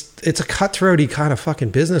 It's a cutthroaty kind of fucking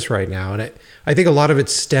business right now. And I think a lot of it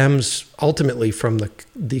stems ultimately from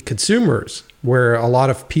the consumers, where a lot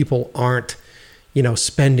of people aren't,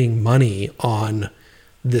 spending money on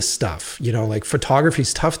this stuff. Like, photography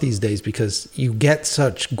is tough these days because you get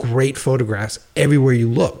such great photographs everywhere you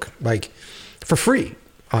look, like for free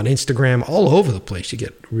on Instagram, all over the place. You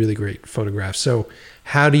get really great photographs. So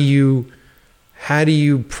how do you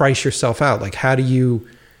price yourself out? Like, how do you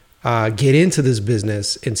get into this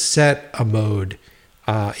business and set a mode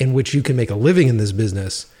in which you can make a living in this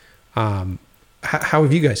business? How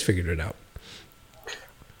have you guys figured it out?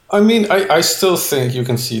 I mean, I still think you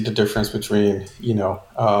can see the difference between,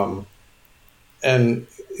 an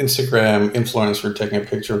Instagram influencer taking a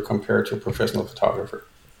picture compared to a professional photographer.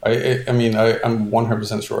 I'm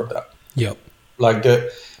 100% sure of that. Yep. Like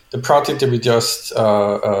the project that we just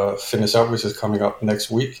finished up, which is coming up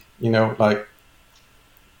next week, like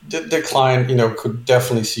the client, could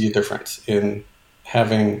definitely see a difference in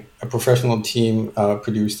having a professional team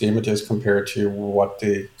produce the images compared to what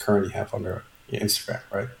they currently have on their Instagram,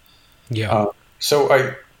 right? Yeah. So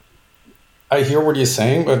I hear what you're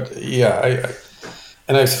saying, but yeah,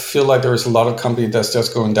 I feel like there's a lot of companies that's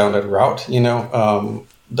just going down that route,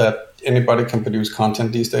 that anybody can produce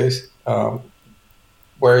content these days.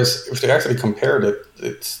 Whereas if they actually compared it,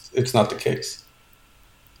 it's not the case.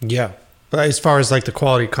 Yeah. But as far as like the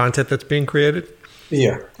quality of content that's being created?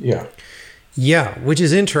 Yeah, which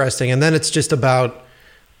is interesting. And then it's just about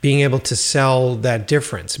being able to sell that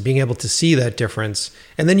difference, being able to see that difference.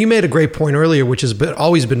 And then you made a great point earlier, which has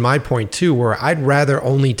always been my point too, where I'd rather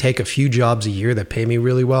only take a few jobs a year that pay me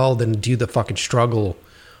really well than do the fucking struggle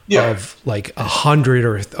of like 100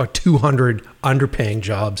 or 200 underpaying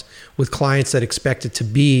jobs with clients that expect it to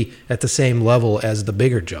be at the same level as the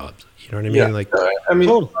bigger jobs. You know what I mean? Yeah. Like,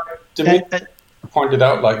 to me, pointed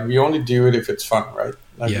out, like, we only do it if it's fun, right?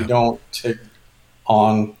 Like, we don't take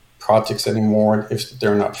on projects anymore if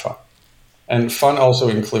they're not fun. And fun also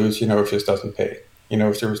includes, if this doesn't pay,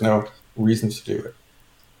 if there was no reason to do it.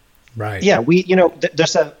 Right. Yeah,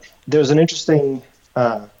 there's an interesting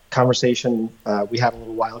conversation we had a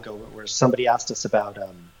little while ago where somebody asked us about,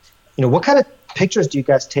 what kind of pictures do you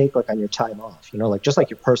guys take like on your time off? Like just like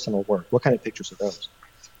your personal work. What kind of pictures are those?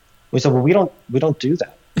 We said, well, we don't do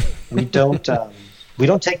that. We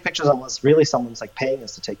don't take pictures unless really someone's like paying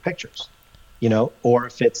us to take pictures. Or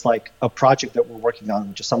if it's like a project that we're working on,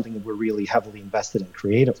 which is something that we're really heavily invested in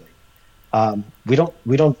creatively. We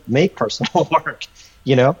don't make personal work,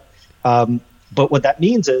 but what that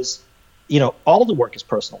means is, all the work is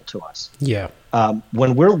personal to us. Yeah.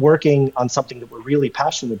 When we're working on something that we're really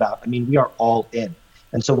passionate about, we are all in.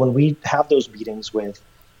 And so when we have those meetings with,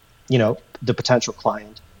 the potential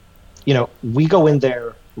client, we go in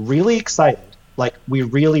there really excited. Like, we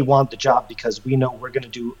really want the job because we know we're going to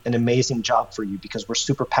do an amazing job for you because we're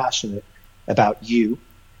super passionate about you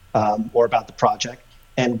or about the project.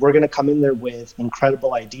 And we're going to come in there with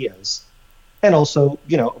incredible ideas and also,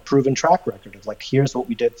 a proven track record of like, here's what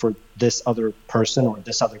we did for this other person or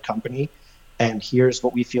this other company. And here's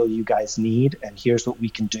what we feel you guys need. And here's what we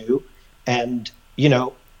can do. And, you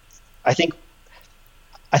know, I think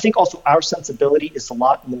also our sensibility is a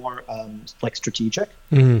lot more like strategic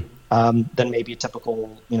than maybe a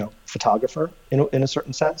typical, you know, photographer in a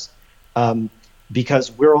certain sense,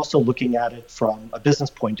 because we're also looking at it from a business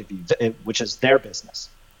point of view, which is their business.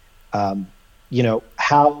 You know,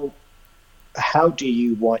 how do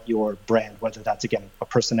you want your brand, whether that's, again, a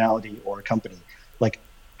personality or a company, like,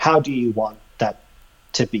 how do you want that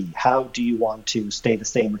to be? How do you want to stay the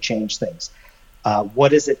same or change things?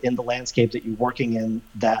 What is it in the landscape that you're working in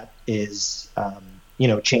that is, you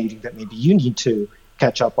know, changing, that maybe you need to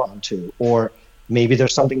catch up onto? Or maybe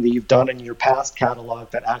there's something that you've done in your past catalog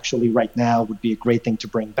that actually right now would be a great thing to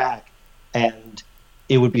bring back, and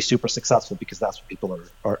it would be super successful because that's what people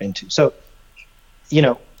are into. So, you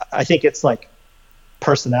know, I think it's like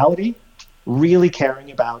personality, really caring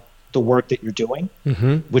about the work that you're doing,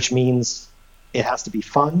 which means it has to be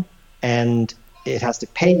fun, and it has to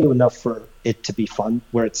pay you enough for it to be fun,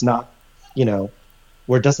 where it's not, you know,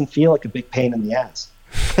 where it doesn't feel like a big pain in the ass.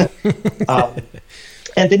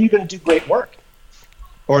 And then you're going to do great work,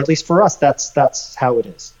 or at least for us, that's how it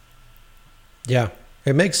is. Yeah,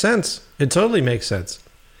 it makes sense. It totally makes sense.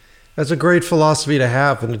 That's a great philosophy to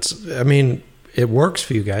have, and I mean, it works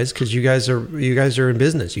for you guys because you guys are in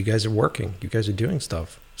business. You guys are working. You guys are doing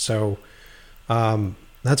stuff. So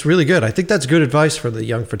that's really good. I think that's good advice for the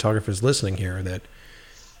young photographers listening here. That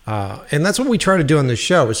and that's what we try to do on this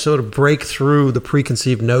show, is sort of break through the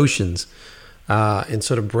preconceived notions and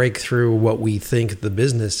sort of break through what we think the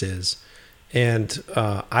business is. And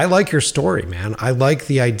I like your story, man. I like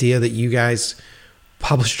the idea that you guys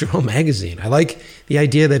published your own magazine. I like the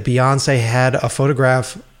idea that Beyonce had a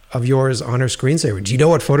photograph of yours on her screensaver. Do you know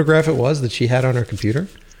what photograph it was that she had on her computer?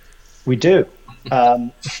 We do.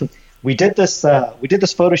 We did this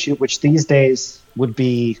photo shoot, which these days would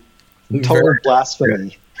be total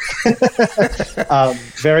blasphemy.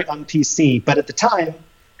 Very un-PC. But at the time,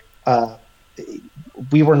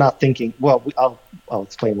 we were not thinking. Well, I'll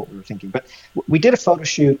explain what we were thinking. But we did a photo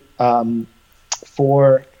shoot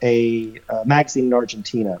for a magazine in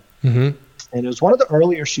Argentina, and it was one of the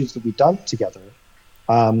earlier shoots that we'd done together.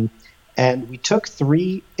 And we took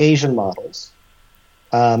 3 Asian models,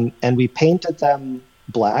 and we painted them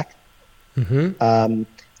black,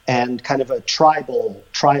 and kind of a tribal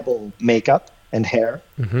makeup and hair.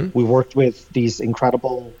 We worked with these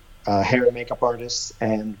incredible hair and makeup artists,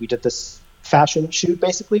 and we did this fashion shoot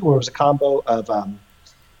basically, where it was a combo of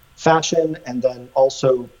fashion and then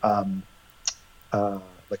also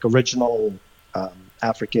like original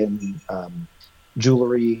African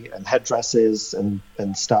jewelry and headdresses and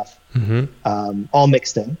stuff, all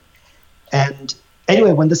mixed in. And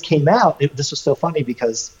anyway, when this came out, this was so funny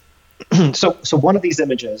because so one of these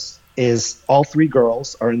images is all 3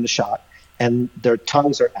 girls are in the shot, and their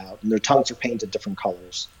tongues are out, and their tongues are painted different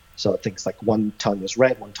colors. So things like one tongue is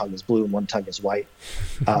red, one tongue is blue, and one tongue is white.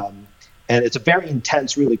 And it's a very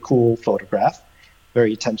intense, really cool photograph,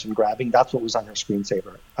 very attention grabbing. That's what was on her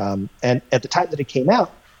screensaver. And at the time that it came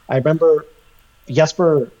out, I remember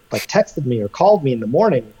Jesper like texted me or called me in the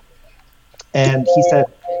morning, and he said,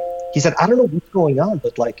 I don't know what's going on,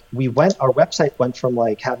 but like our website went from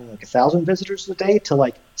like having like 1,000 visitors a day to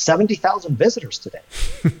like 70,000 visitors today.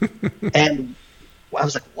 And I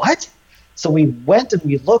was like, what? So we went and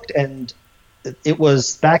we looked, and it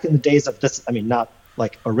was back in the days of this. I mean, not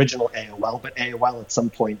like original AOL, but AOL at some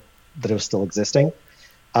point that it was still existing.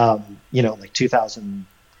 You know, like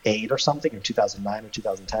 2008 or something, or 2009 or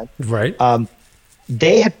 2010. Right.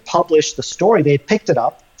 They had published the story. They had picked it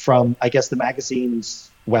up from, I guess, the magazine's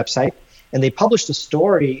website, and they published a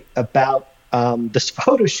story about this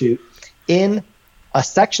photo shoot in a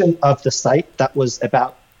section of the site that was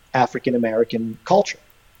about African American culture.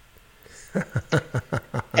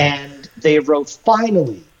 And they wrote,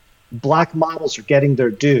 finally, Black models are getting their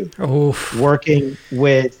due. Oof. Working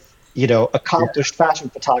with, you know, accomplished fashion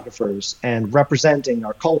photographers and representing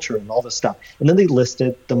our culture and all this stuff. And then they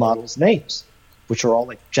listed the models' names, which are all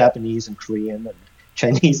like Japanese and Korean and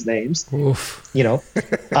Chinese names. Oof. You know,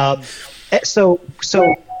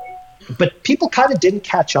 but people kind of didn't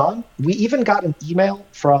catch on. We even got an email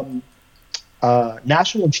from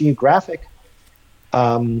National Geographic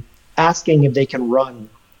asking if they can run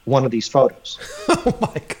one of these photos. Oh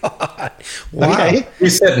my God. Wow. Okay. We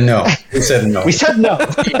said no. We said no. We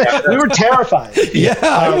were terrified. Yeah,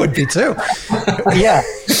 I would be too. Yeah.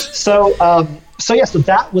 So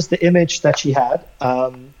that was the image that she had.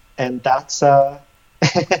 And that's, I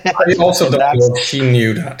also don't know if she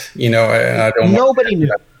knew that, you know, and I don't. Nobody knew.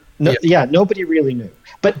 Nobody really knew.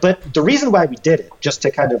 But the reason why we did it, just to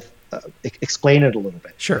kind of explain it a little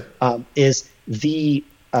bit, sure, is the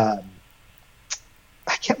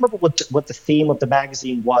can't remember what the theme of the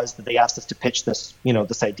magazine was that they asked us to pitch this,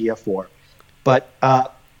 this idea for, but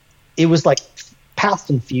it was like past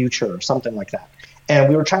and future or something like that. And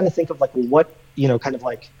we were trying to think of like, what, kind of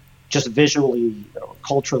like just visually,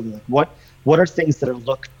 culturally, like what are things that are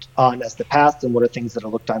looked on as the past and what are things that are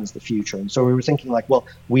looked on as the future. And so we were thinking like, well,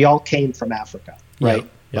 we all came from Africa, right?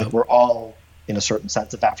 Yeah. Like we're all in a certain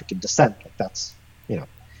sense of African descent. Like that's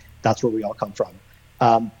where we all come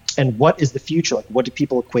from. And what is the future? Like what do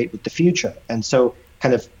people equate with the future? And so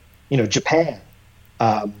kind of, Japan,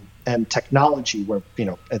 and technology where,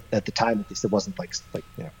 at the time, at least it wasn't like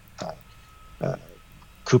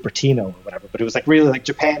Cupertino or whatever, but it was like really like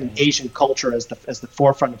Japan and Asian culture as the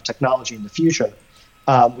forefront of technology in the future.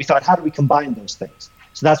 We thought, how do we combine those things?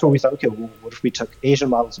 So that's where we thought, okay, well, what if we took Asian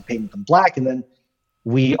models and painted them black? And then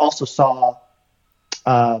we also saw,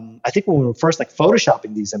 I think when we were first like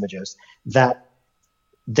photoshopping these images, that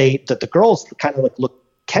the girls kind of like look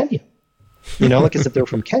Kenyan, like as if they were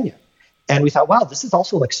from Kenya. And we thought, wow, this is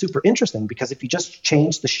also like super interesting because if you just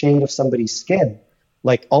change the shade of somebody's skin,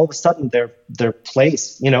 like all of a sudden their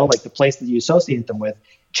place, like the place that you associate them with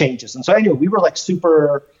changes. And so anyway, we were like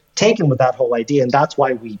super taken with that whole idea, and that's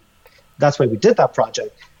why we did that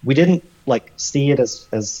project. We didn't like see it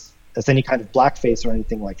as any kind of blackface or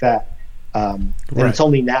anything like that. And it's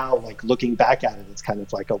only now, like looking back at it, it's kind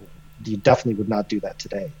of like, oh, you definitely would not do that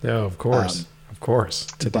today. No, of course,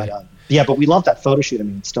 today. But but we love that photo shoot. I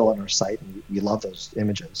mean, it's still on our site, and we love those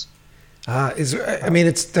images. I'm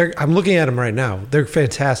looking at them right now. They're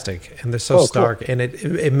fantastic, and they're so stark, cool. And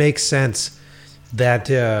it makes sense that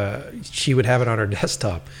she would have it on her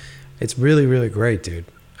desktop. It's really, really great, dude.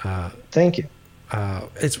 Thank you.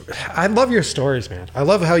 I love your stories, man. I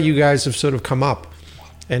love how you guys have sort of come up,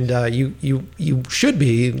 and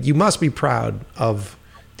you must be proud of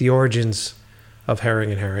the origins of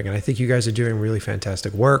Herring and Herring, and I think you guys are doing really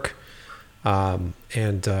fantastic work.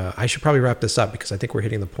 And I should probably wrap this up because I think we're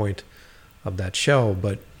hitting the point of that show.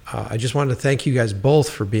 But I just wanted to thank you guys both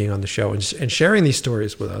for being on the show and sharing these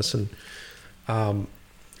stories with us. And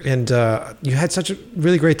you had such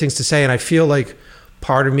really great things to say, and I feel like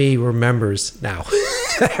part of me remembers now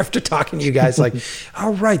after talking to you guys, like,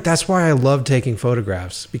 oh, right, that's why I love taking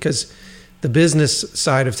photographs, because the business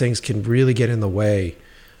side of things can really get in the way.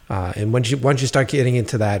 And once you start getting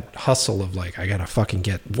into that hustle of like, I gotta fucking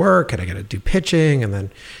get work and I gotta do pitching, and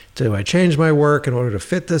then do I change my work in order to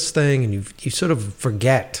fit this thing, and you sort of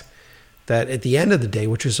forget that at the end of the day,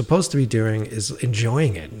 what you're supposed to be doing is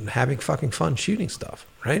enjoying it and having fucking fun shooting stuff,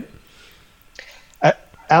 right?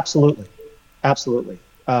 Absolutely.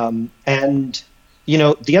 And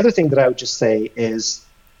the other thing that I would just say is,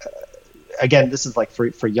 again, this is like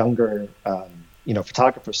for younger,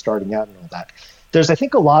 photographers starting out and all that. There's, I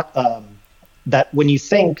think, a lot that when you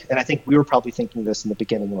think, and I think we were probably thinking this in the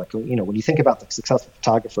beginning, like, when you think about the successful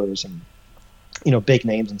photographers and, big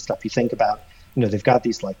names and stuff, you think about, they've got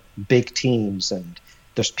these like big teams, and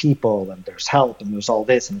there's people and there's help and there's all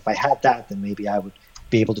this. And if I had that, then maybe I would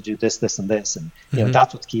be able to do this, this, and this. And,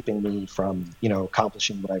 that's what's keeping me from,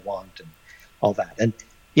 accomplishing what I want and all that. And,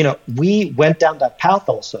 we went down that path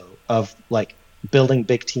also of like building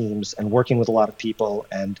big teams and working with a lot of people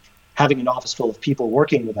and having an office full of people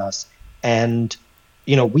working with us. And,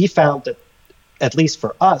 we found that, at least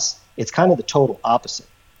for us, it's kind of the total opposite.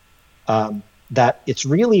 That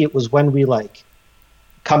it was when we like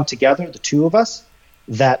come together, the two of us,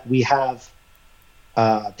 that we have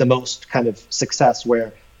the most kind of success,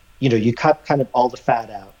 where, you cut kind of all the fat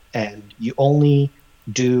out, and you only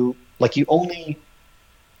do like, you only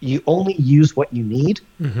use what you need.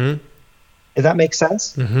 Mm-hmm. If that makes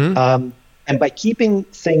sense. Mm-hmm. And by keeping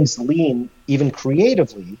things lean, even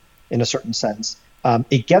creatively, in a certain sense,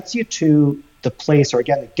 it gets you to the place, or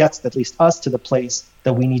again, it gets at least us to the place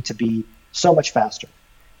that we need to be so much faster.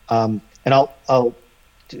 And I'll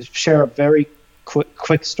share a very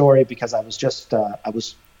quick story, because I was just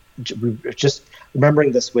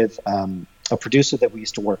remembering this with a producer that we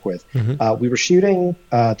used to work with. Mm-hmm. We were shooting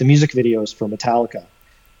the music videos for Metallica,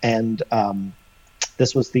 and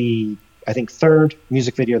this was the, I think, third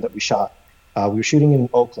music video that we shot. We were shooting in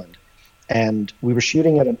Oakland, and we were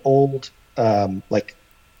shooting at an old,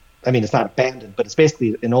 it's not abandoned, but it's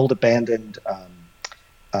basically an old abandoned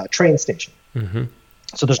train station. Mm-hmm.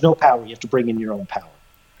 So there's no power. You have to bring in your own power.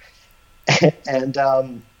 And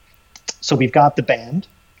so we've got the band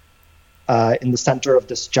in the center of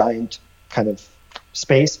this giant kind of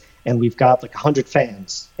space, and we've got like 100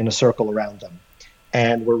 fans in a circle around them.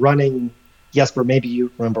 And we're running, Jesper, maybe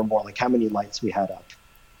you remember more, like how many lights we had up.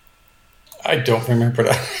 I don't remember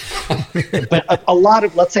that. But a lot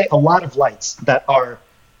of lights that are,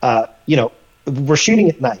 we're shooting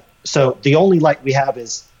at night. So the only light we have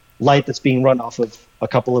is light that's being run off of a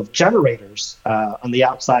couple of generators on the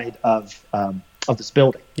outside of this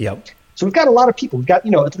building. Yep. So we've got a lot of people. We've got,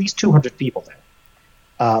 at least 200 people there,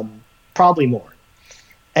 probably more.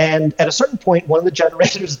 And at a certain point, one of the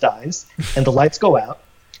generators dies, and the lights go out,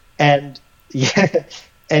 and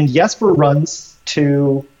Jesper runs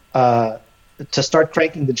to start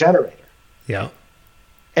cranking the generator. Yeah.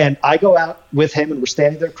 And I go out with him, and we're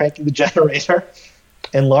standing there cranking the generator,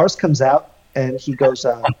 and Lars comes out, and he goes,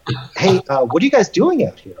 "Hey, what are you guys doing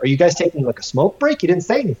out here? Are you guys taking like a smoke break?" He didn't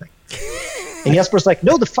say anything. And Jesper's like,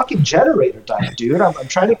 "No, the fucking generator died, dude. I'm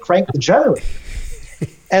trying to crank the generator."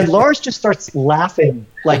 And Lars just starts laughing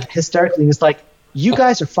like hysterically. He's like, "You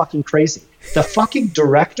guys are fucking crazy. The fucking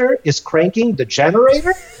director is cranking the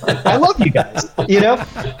generator? I love you guys,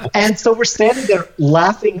 And so we're standing there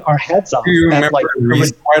laughing our heads off. Do you remember the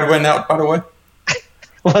reason why it went out, by the way?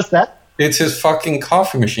 What's that? It's his fucking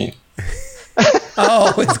coffee machine.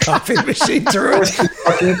 Oh, his coffee machine threw it. His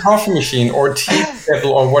fucking coffee machine or tea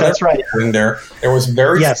kettle or whatever. That's right. In there. It was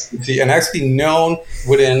very fancy and actually known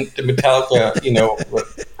within the Metallica,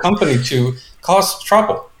 company to cause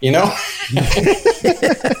trouble,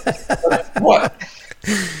 What?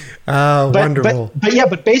 Wonderful.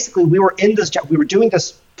 But basically we were in this job. We were doing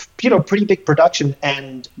this, pretty big production,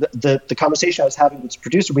 and the conversation I was having with this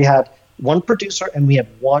producer, we had one producer and we had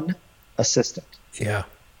one assistant. Yeah.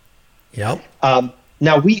 Yep.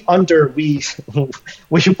 Now we way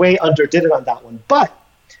underdid it on that one. But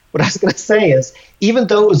what I was going to say is, even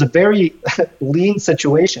though it was a very lean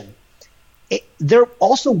situation, there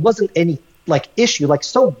also wasn't any issue.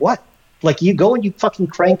 So what? You go and you fucking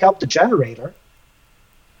crank up the generator,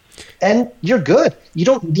 and you're good. You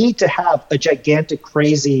don't need to have a gigantic,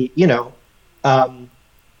 crazy,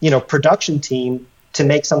 production team to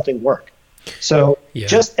make something work. So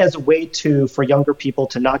just as a way for younger people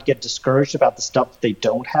to not get discouraged about the stuff that they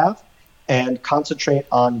don't have, and concentrate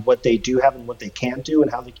on what they do have and what they can do and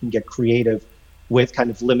how they can get creative with kind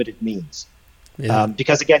of limited means. Yeah.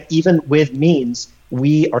 Because again, even with means,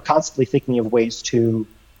 we are constantly thinking of ways to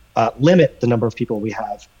limit the number of people we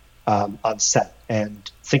have on set, and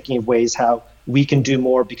thinking of ways how we can do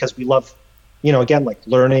more because we love, again,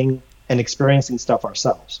 learning and experiencing stuff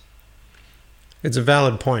ourselves. It's a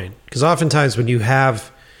valid point, because oftentimes when you have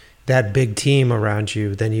that big team around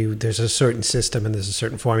you, then there's a certain system and there's a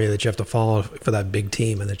certain formula that you have to follow for that big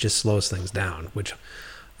team, and it just slows things down, which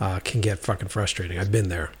can get fucking frustrating. I've been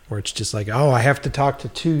there, where it's just like, oh, I have to talk to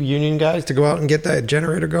 2 union guys to go out and get that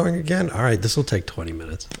generator going again? All right, this will take 20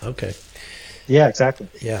 minutes. Okay. Yeah, exactly.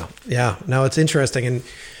 Yeah. No, it's interesting. And,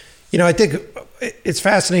 I think it's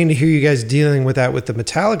fascinating to hear you guys dealing with that with the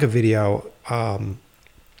Metallica video,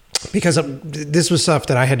 because this was stuff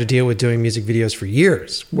that I had to deal with doing music videos for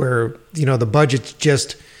years, where, the budgets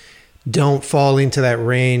just don't fall into that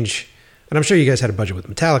range. And I'm sure you guys had a budget with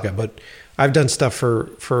Metallica, but I've done stuff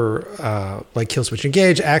for Killswitch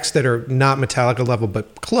Engage, acts that are not Metallica level,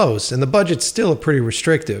 but close. And the budget's still pretty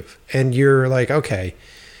restrictive. And you're like, okay,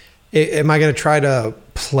 am I going to try to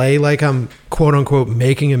play like I'm quote unquote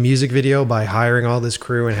making a music video by hiring all this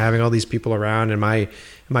crew and having all these people around? Am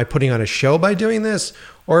I putting on a show by doing this?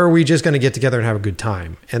 Or are we just going to get together and have a good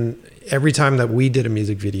time? And every time that we did a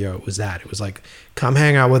music video, it was that. It was like, come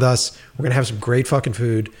hang out with us. We're going to have some great fucking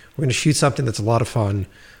food. We're going to shoot something that's a lot of fun.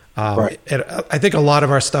 Right. And I think a lot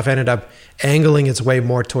of our stuff ended up angling its way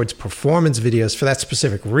more towards performance videos for that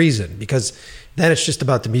specific reason, because then it's just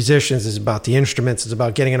about the musicians, it's about the instruments, it's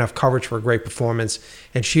about getting enough coverage for a great performance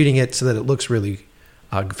and shooting it so that it looks really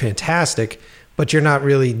fantastic, but you're not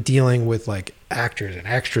really dealing with actors and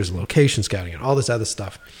extras, location scouting and all this other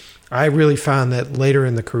stuff. I really found that later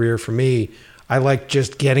in the career for me, I like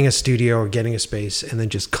just getting a studio or getting a space and then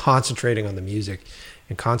just concentrating on the music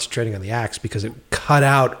and concentrating on the acts, because it cut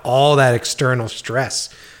out all that external stress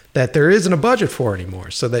that there isn't a budget for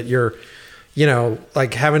anymore, so that you're,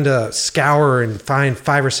 having to scour and find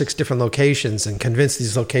 5 or 6 different locations and convince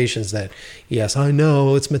these locations that, yes, I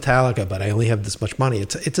know it's Metallica, but I only have this much money.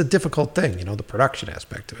 It's a difficult thing, the production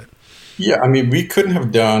aspect of it. Yeah, I mean, we couldn't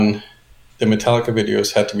have done the Metallica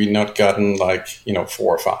videos had we not gotten 4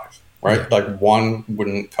 or 5, right? Yeah. One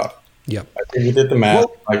wouldn't cut it. Yep. I think we did the math.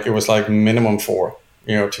 It was minimum 4.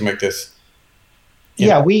 To make this.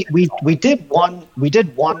 We did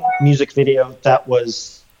one music video that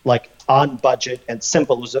was on budget and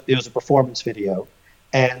simple. It was a performance video,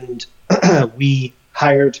 and we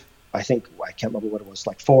hired, I can't remember what it was,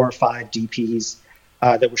 4 or 5 DPs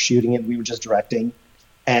that were shooting it. We were just directing,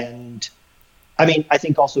 and I mean, I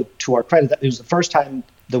think also to our credit that it was the first time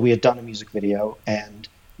that we had done a music video, and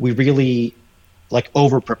we really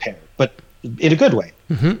over prepared. But in a good way.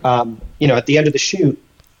 You know, at the end of the shoot,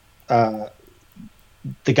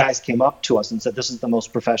 the guys came up to us and said, "This is the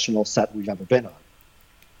most professional set we've ever been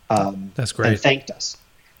on." That's great. And thanked us.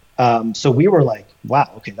 So we were like, "Wow,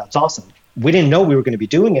 okay, that's awesome." We didn't know we were going to be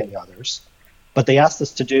doing any others, but they asked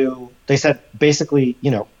us to do. They said basically, you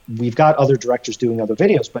know, we've got other directors doing other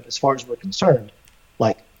videos, but as far as we're concerned,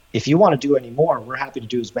 like if you want to do any more, we're happy to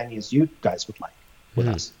do as many as you guys would like with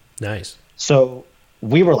us. Nice. So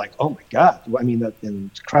we were like, "Oh my God!" I mean, that's an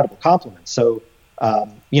incredible compliment. So.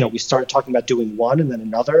 You know, we started talking about doing one and then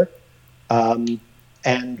another. And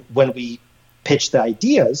when we pitched the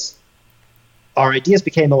ideas, our ideas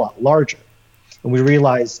became a lot larger. And we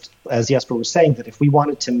realized, as Jesper was saying, that if we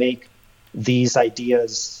wanted to make these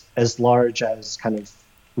ideas as large as kind of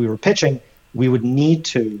we were pitching, we would need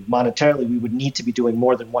to, monetarily, we would need to be doing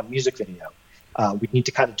more than one music video. We'd need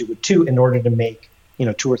to kind of do it two in order to make, you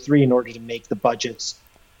know, 2 or 3 in order to make the budgets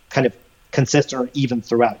kind of consistent or even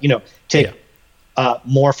throughout. You know, take...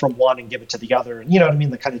 more from one and give it to the other, and you know what I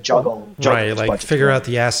mean, the kind of juggle right, like figure out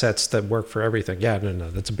the assets that work for everything.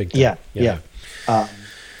 No, that's a big thing.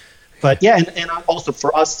 But yeah, and also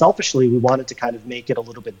for us selfishly, we wanted to kind of make it a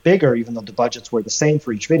little bit bigger, even though the budgets were the same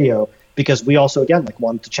for each video, because we also again like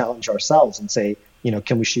wanted to challenge ourselves and say, you know,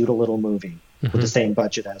 can we shoot a little movie with the same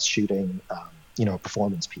budget as shooting you know, a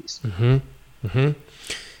performance piece.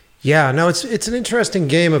 Yeah, no, it's an interesting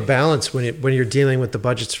game of balance when you're dealing with the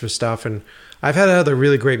budgets for stuff. And I've had other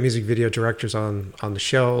really great music video directors on the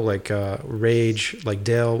show, like Rage, like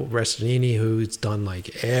Dale Restanini, who's done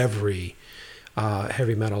like every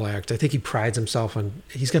heavy metal act. I think he prides himself on.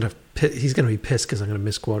 He's gonna be pissed because I'm gonna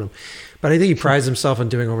misquote him, but I think he prides himself on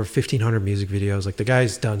doing over 1,500 music videos. Like the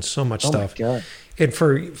guy's done so much stuff. My God. And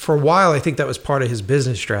for a while, I think that was part of his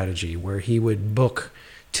business strategy, where he would book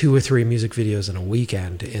 2 or 3 music videos in a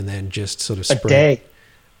weekend and then just sort of spread. A day.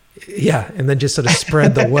 Yeah, and then just sort of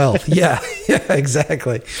spread the wealth. Yeah,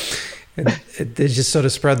 exactly. And they just sort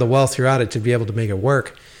of spread the wealth throughout it to be able to make it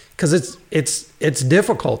work, because it's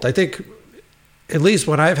difficult. I think, at least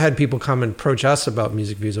when I've had people come and approach us about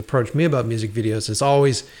music videos, approach me about music videos, they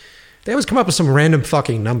always come up with some random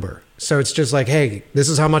fucking number. So it's just like, hey, this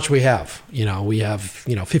is how much we have. You know, we have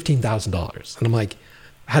 $15,000, and I'm like,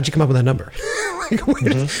 how'd you come up with that number? Like,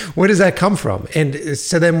 where does that come from? And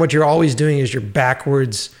so then what you're always doing is you're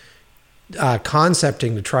backwards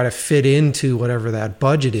concepting to try to fit into whatever that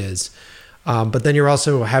budget is. But then you're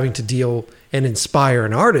also having to deal and inspire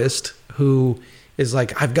an artist who is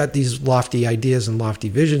like, I've got these lofty ideas and lofty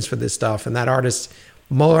visions for this stuff. And that artist,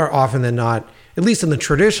 more often than not, at least in the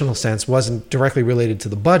traditional sense, wasn't directly related to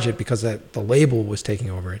the budget because the label was taking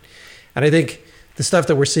over it. And I think the stuff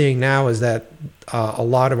that we're seeing now is that a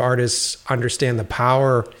lot of artists understand the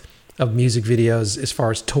power of music videos as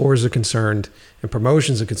far as tours are concerned and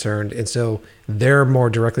promotions are concerned. And so they're more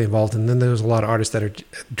directly involved. And then there's a lot of artists that are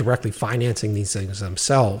directly financing these things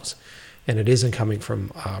themselves. And it isn't coming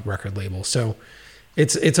from record labels. So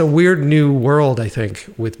it's a weird new world, I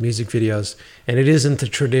think, with music videos. And it isn't the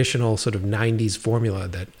traditional sort of 90s formula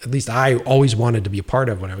that at least I always wanted to be a part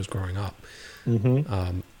of when I was growing up.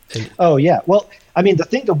 Oh yeah. Well, I mean, the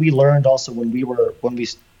thing that we learned also when we were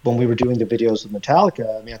doing the videos with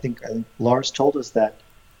Metallica, I mean, I think Lars told us that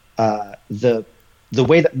the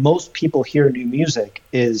way that most people hear new music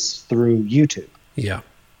is through YouTube. Yeah.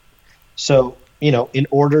 So, you know, in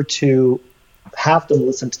order to have them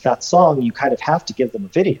listen to that song, you kind of have to give them a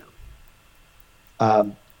video.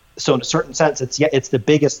 So in a certain sense, it's the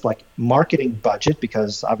biggest like marketing budget,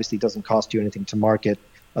 because obviously it doesn't cost you anything to market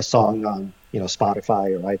a song on, you know,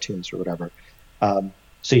 Spotify or iTunes or whatever.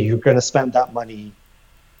 So you're going to spend that money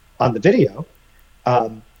on the video,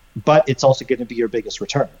 but it's also going to be your biggest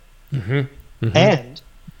return. And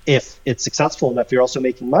if it's successful enough, you're also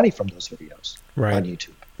making money from those videos on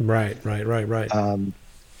YouTube. Right.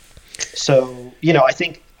 So, you know, I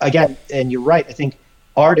think, again, and you're right, I think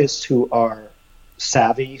artists who are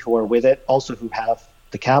savvy, who are with it, also who have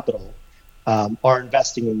the capital, are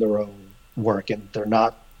investing in their own work, and they're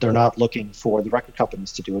not looking for the record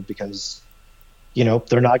companies to do it, because, you know,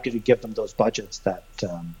 they're not going to give them those budgets that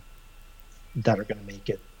are going to make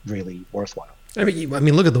it really worthwhile. I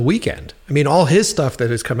mean, look at The Weeknd. I mean, all his stuff that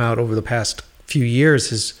has come out over the past few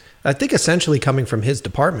years is, I think, essentially coming from his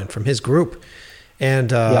department, from his group.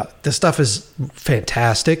 And the stuff is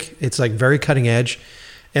fantastic. It's like very cutting edge.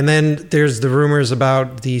 And then there's the rumors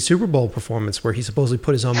about the Super Bowl performance where he supposedly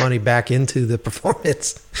put his own money back into the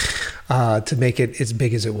performance to make it as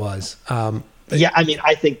big as it was. Yeah, I mean,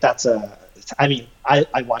 I think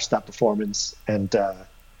I watched that performance, and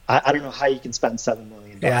I don't know how you can spend $7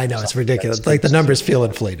 million Yeah, I know, it's ridiculous. Like the numbers feel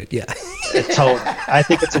inflated. Yeah. Totally. I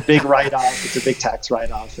think it's a big write-off. It's a big tax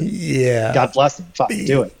write-off. Yeah. God bless them. Fine,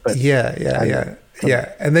 do it. But Yeah.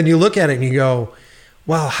 And then you look at it and you go,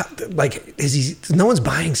 well, like, no one's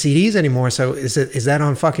buying CDs anymore. So is that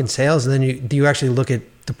on fucking sales? And then do you actually look at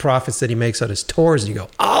the profits that he makes on his tours and you go,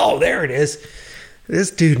 oh, there it is.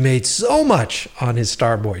 This dude made so much on his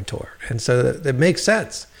Starboy tour. And so that makes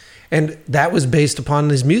sense. And that was based upon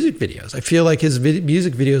his music videos. I feel like his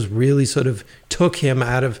music videos really sort of took him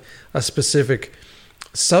out of a specific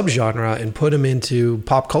subgenre and put him into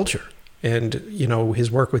pop culture and, you know, his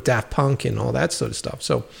work with Daft Punk and all that sort of stuff.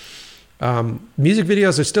 So music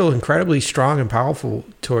videos are still incredibly strong and powerful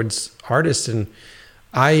towards artists. And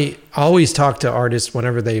I always talk to artists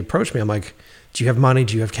whenever they approach me. I'm like, do you have money?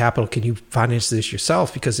 Do you have capital? Can you finance this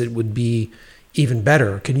yourself? Because it would be even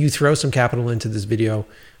better. Can you throw some capital into this video?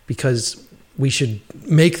 Because we should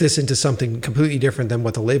make this into something completely different than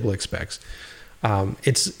what the label expects.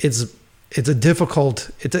 It's a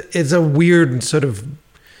difficult, it's a weird sort of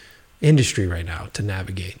industry right now to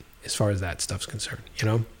navigate as far as that stuff's concerned, you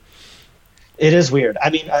know? It is weird. I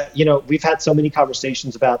mean, you know, we've had so many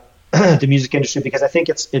conversations about the music industry because I think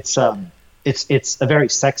it's a very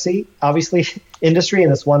sexy, obviously, industry,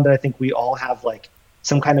 and it's one that I think we all have like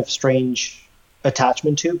some kind of strange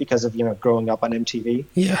attachment to because of, you know, growing up on MTV.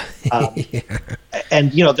 Yeah. Yeah.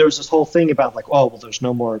 And, you know, there was this whole thing about like, oh, well, there's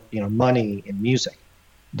no more, you know, money in music,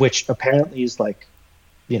 which apparently is like,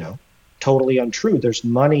 you know, totally untrue. There's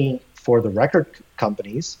money for the record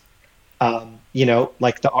companies. You know,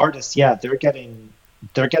 like the artists, yeah, they're getting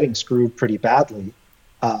screwed pretty badly,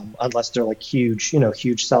 unless they're like huge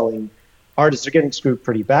selling artists. They're getting screwed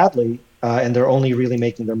pretty badly, and they're only really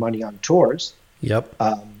making their money on tours. Yep.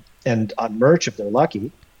 And on merch if they're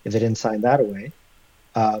lucky, if they didn't sign that away.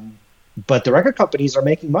 But the record companies are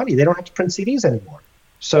making money. They don't have to print CDs anymore.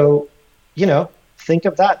 So, you know, think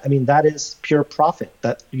of that. I mean, that is pure profit.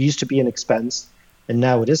 That used to be an expense, and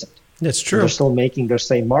now it isn't. That's true. They're still making their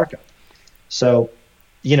same markup. So,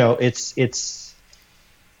 you know, it's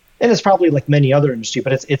and it's probably like many other industries,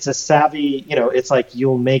 but it's a savvy, you know, it's like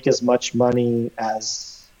you'll make as much money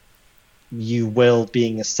as you will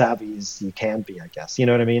being as savvy as you can be, I guess. You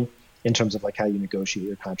know what I mean? In terms of like how you negotiate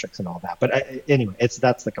your contracts and all that. But anyway,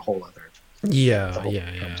 that's like a whole other. Yeah.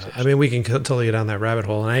 I mean, we can totally get down that rabbit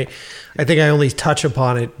hole. And I think I only touch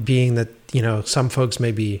upon it being that, you know, some folks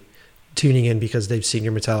may be tuning in because they've seen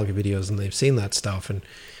your Metallica videos and they've seen that stuff. And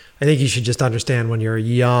I think you should just understand when you're a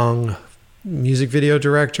young music video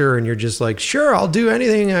director and you're just like, sure, I'll do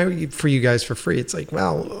anything for you guys for free. It's like,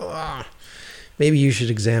 well, maybe you should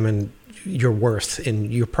examine your worth,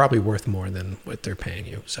 and you're probably worth more than what they're paying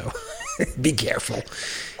you. So be careful.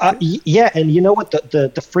 Yeah. And you know what,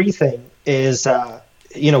 the free thing is,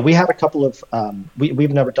 you know, we had a couple of,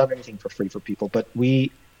 we've never done anything for free for people, but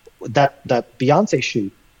that Beyonce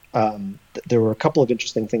shoot, there were a couple of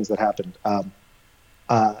interesting things that happened.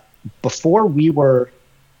 Before we were,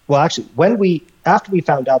 well, actually, after we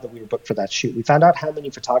found out that we were booked for that shoot, we found out how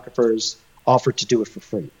many photographers offered to do it for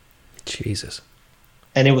free. Jesus.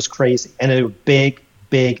 And it was crazy. And they were big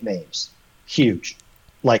names, huge,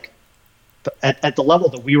 like at the level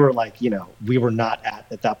that we were like, you know, we were not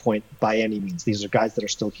at that point by any means. These are guys that are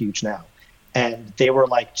still huge now. And they were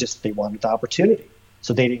like, they wanted the opportunity.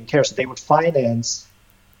 So they didn't care. So they would finance,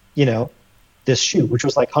 you know, this shoot, which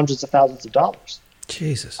was like hundreds of thousands of dollars.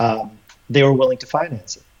 Jesus. They were willing to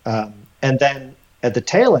finance it. And then at the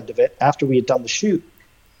tail end of it, after we had done the shoot,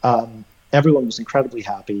 everyone was incredibly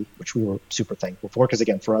happy, which we were super thankful for, because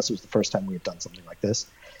again, for us, it was the first time we had done something like this.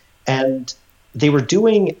 And they were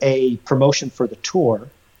doing a promotion for the tour,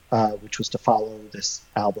 which was to follow this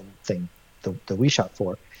album thing that we shot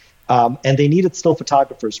for. And they needed still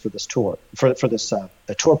photographers for this tour, for this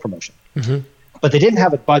tour promotion. Mm-hmm. But they didn't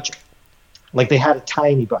have a budget. Like they had a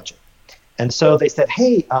tiny budget. And so they said,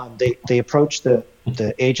 hey, they approached the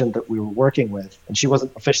agent that we were working with, and she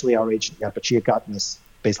wasn't officially our agent yet, but she had gotten us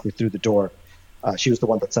basically through the door. She was the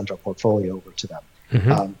one that sent our portfolio over to them.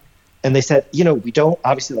 Mm-hmm. And they said, you know, we don't,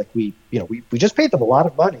 obviously, like we just paid them a lot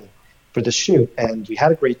of money for this shoot, and we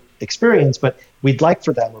had a great experience, but we'd like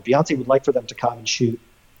for them, or Beyonce would like for them to come and shoot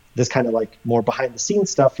this kind of like more behind the scenes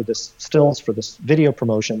stuff for this stills, for this video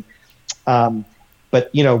promotion. But,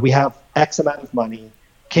 you know, we have X amount of money.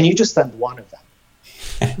 Can you just send one of them?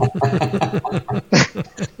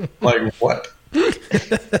 Like what?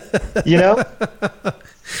 You know?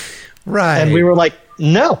 Right. And we were like,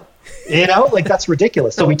 no, you know, like that's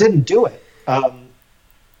ridiculous. So we didn't do it.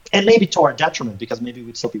 And maybe to our detriment, because maybe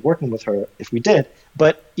we'd still be working with her if we did.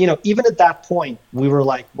 But, you know, even at that point, we were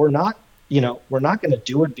like, we're not going to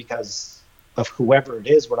do it because of whoever it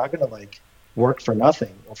is, we're not going to like work for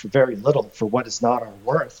nothing or for very little for what is not our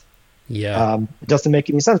worth. Yeah. It doesn't make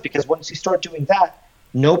any sense, because once you start doing that,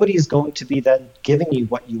 nobody is going to be then giving you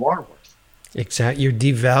what you are worth. Exactly. You're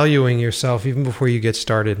devaluing yourself even before you get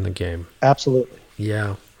started in the game. Absolutely.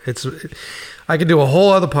 Yeah. I could do a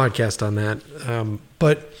whole other podcast on that.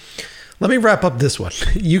 But let me wrap up this one.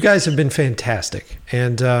 You guys have been fantastic.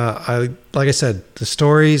 And like I said, the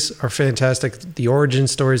stories are fantastic. The origin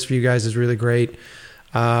stories for you guys is really great.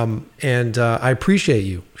 And I appreciate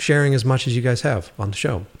you sharing as much as you guys have on the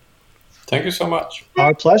show. Thank you so much.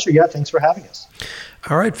 Our pleasure. Yeah, thanks for having us.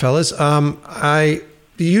 All right, fellas. I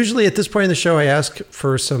usually at this point in the show, I ask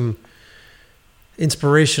for some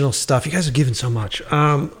inspirational stuff. You guys have given so much.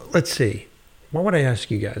 Let's see. What would I ask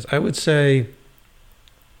you guys? I would say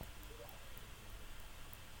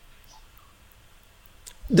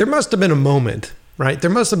there must have been a moment, right? There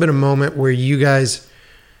must have been a moment where you guys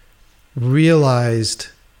realized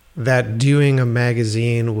that doing a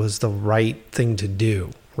magazine was the right thing to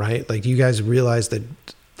do, right? Like you guys realized that,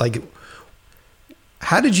 like,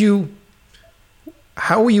 how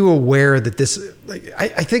were you aware that this, like,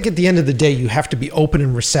 I think at the end of the day, you have to be open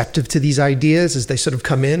and receptive to these ideas as they sort of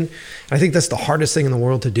come in. And I think that's the hardest thing in the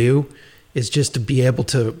world to do, is just to be able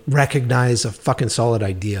to recognize a fucking solid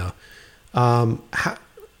idea. Do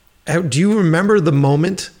you remember the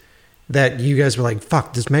moment that you guys were like,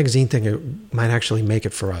 fuck, this magazine thing might actually make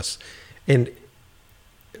it for us? And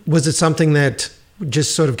was it something that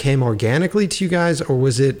just sort of came organically to you guys, or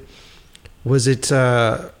was it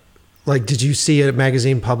like, did you see a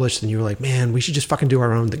magazine published and you were like, man, we should just fucking do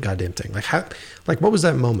our own goddamn thing? Like what was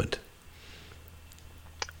that moment?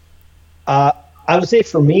 I would say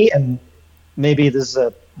for me, and maybe this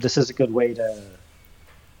is a good way to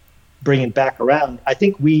bring it back around, I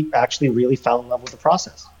think we actually really fell in love with the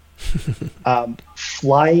process.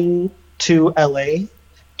 Flying to LA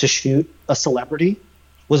to shoot a celebrity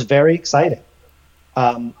was very exciting.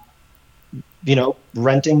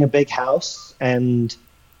 Renting a big house and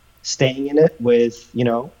staying in it with,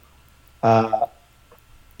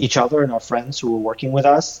 each other and our friends who were working with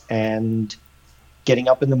us, and getting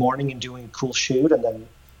up in the morning and doing a cool shoot, and then,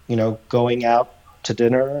 going out to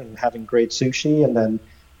dinner and having great sushi, and then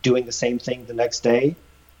doing the same thing the next day,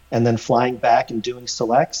 and then flying back and doing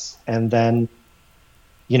selects, and then,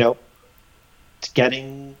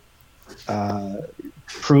 getting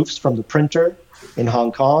proofs from the printer in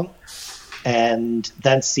Hong Kong, and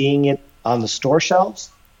then seeing it on the store shelves.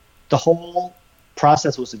 The whole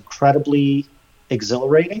process was incredibly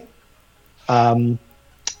exhilarating. And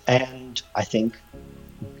I think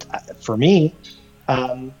for me,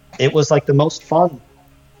 it was like the most fun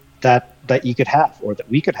that you could have, or that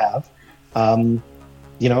we could have,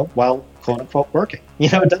 while quote unquote working.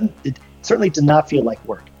 It certainly did not feel like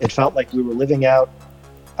work. It felt like we were living out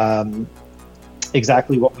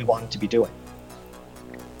exactly what we wanted to be doing.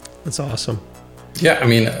 That's awesome. Yeah, I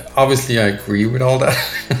mean, obviously I agree with all that.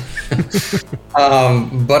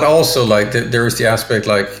 But also, like, there is the aspect,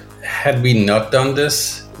 like, had we not done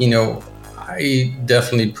this, I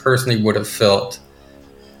definitely personally would have felt,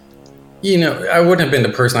 I wouldn't have been the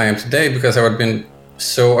person I am today, because I would have been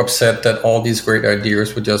so upset that all these great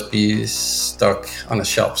ideas would just be stuck on a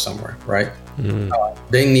shelf somewhere, right?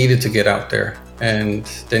 They needed to get out there, and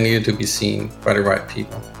they needed to be seen by the right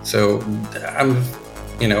people. So I'm,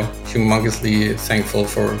 humongously thankful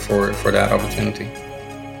for that opportunity.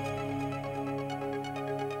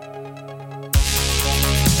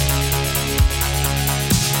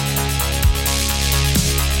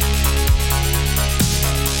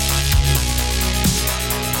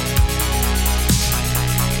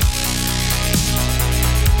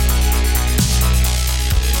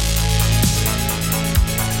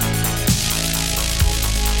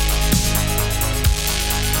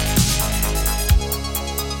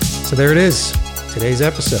 So there it is, today's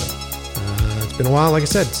episode. It's been a while, like I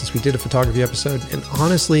said, since we did a photography episode. And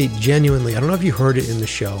honestly, genuinely, I don't know if you heard it in the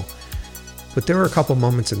show, but there were a couple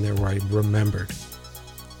moments in there where I remembered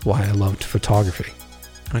why I loved photography.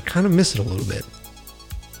 And I kind of miss it a little bit.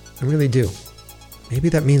 I really do. Maybe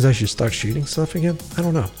that means I should start shooting stuff again? I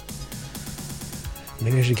don't know.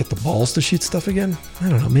 Maybe I should get the balls to shoot stuff again? I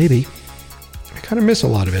don't know, maybe. I kind of miss a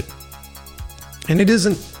lot of it. And it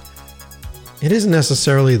isn't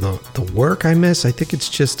necessarily the work I miss. I think it's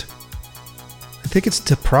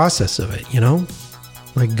the process of it,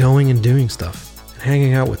 like going and doing stuff and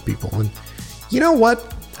hanging out with people. And you know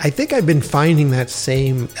what? I think I've been finding that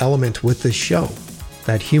same element with this show,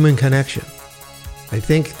 that human connection. I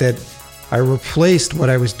think that I replaced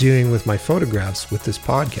what I was doing with my photographs with this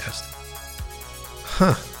podcast.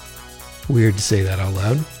 Weird to say that out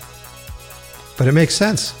loud. But it makes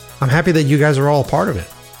sense. I'm happy that you guys are all a part of it,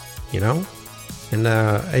 and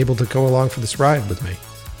able to go along for this ride with me.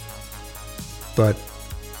 But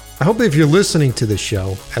I hope that if you're listening to this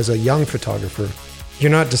show as a young photographer, you're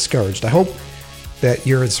not discouraged. I hope that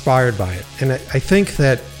you're inspired by it. And I think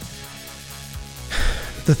that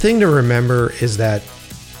the thing to remember is that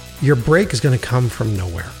your break is going to come from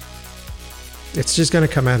nowhere. It's just going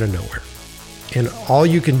to come out of nowhere. And all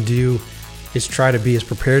you can do is try to be as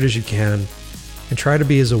prepared as you can and try to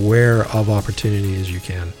be as aware of opportunity as you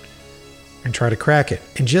can and try to crack it.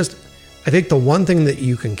 And I think the one thing that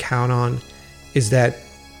you can count on is that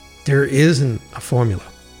there isn't a formula,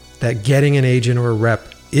 that getting an agent or a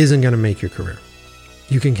rep isn't going to make your career.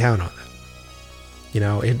 You can count on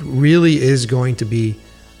that. It really is going to be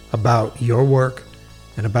about your work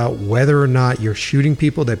and about whether or not you're shooting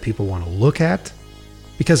people that people want to look at.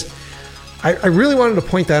 Because I really wanted to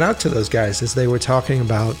point that out to those guys as they were talking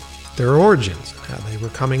about their origins and how they were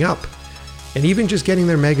coming up. And even just getting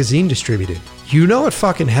their magazine distributed. It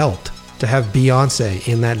fucking helped to have Beyonce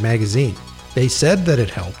in that magazine. They said that it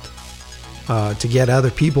helped to get other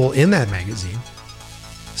people in that magazine.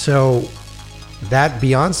 So that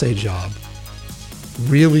Beyonce job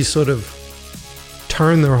really sort of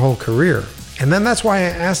turned their whole career. And then that's why I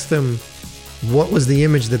asked them what was the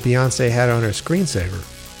image that Beyonce had on her screensaver.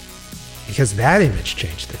 Because that image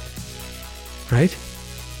changed it. Right?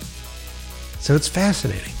 So it's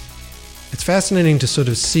fascinating. It's fascinating to sort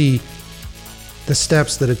of see the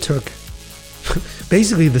steps that it took.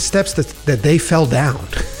 Basically, the steps that they fell down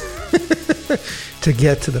to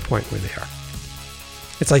get to the point where they are.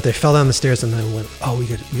 It's like they fell down the stairs and then went, oh, we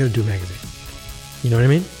got to do a magazine. You know what I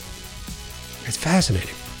mean? It's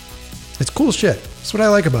fascinating. It's cool shit. That's what I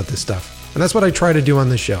like about this stuff. And that's what I try to do on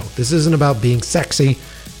this show. This isn't about being sexy.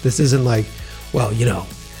 This isn't like, well,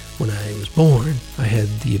 when I was born, I had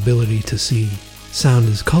the ability to see sound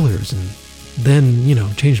as colors and then,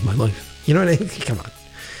 changed my life. You know what I mean? Come on.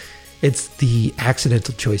 It's the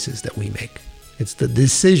accidental choices that we make. It's the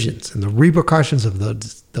decisions and the repercussions of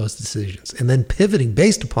those decisions, and then pivoting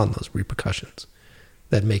based upon those repercussions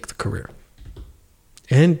that make the career.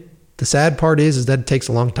 And the sad part is that it takes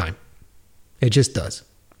a long time. It just does.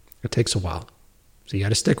 It takes a while. So you got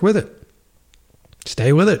to stick with it.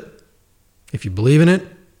 Stay with it. If you believe in it,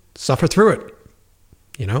 suffer through it,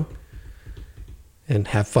 and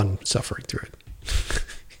have fun suffering through it.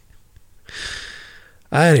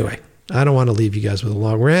 Anyway, I don't want to leave you guys with a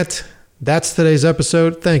long rant. That's today's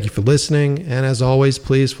episode. Thank you for listening. And as always,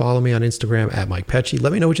 please follow me on Instagram at Mike Pecci.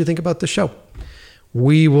 Let me know what you think about the show.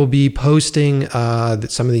 We will be posting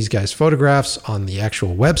some of these guys' photographs on the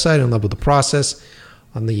actual website, In Love with the Process,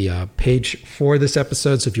 on the page for this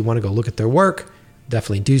episode. So if you want to go look at their work,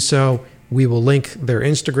 definitely do so. We will link their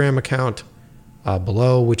Instagram account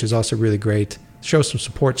below, which is also really great. Show some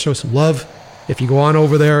support, show some love. If you go on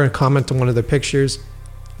over there and comment on one of their pictures,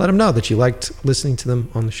 let them know that you liked listening to them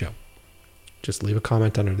on the show. Just leave a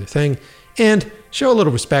comment under their thing and show a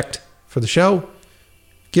little respect for the show.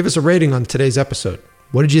 Give us a rating on today's episode.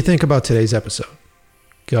 What did you think about today's episode?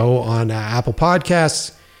 Go on Apple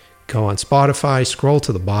Podcasts, go on Spotify, scroll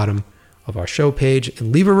to the bottom of our show page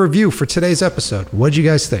and leave a review for today's episode. What did you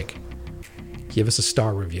guys think? Give us a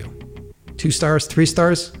star review. 2 stars, 3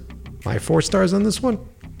 stars? Am I 4 stars on this one?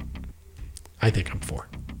 I think I'm 4.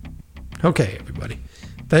 Okay, everybody.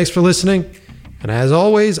 Thanks for listening. And as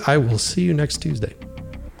always, I will see you next Tuesday.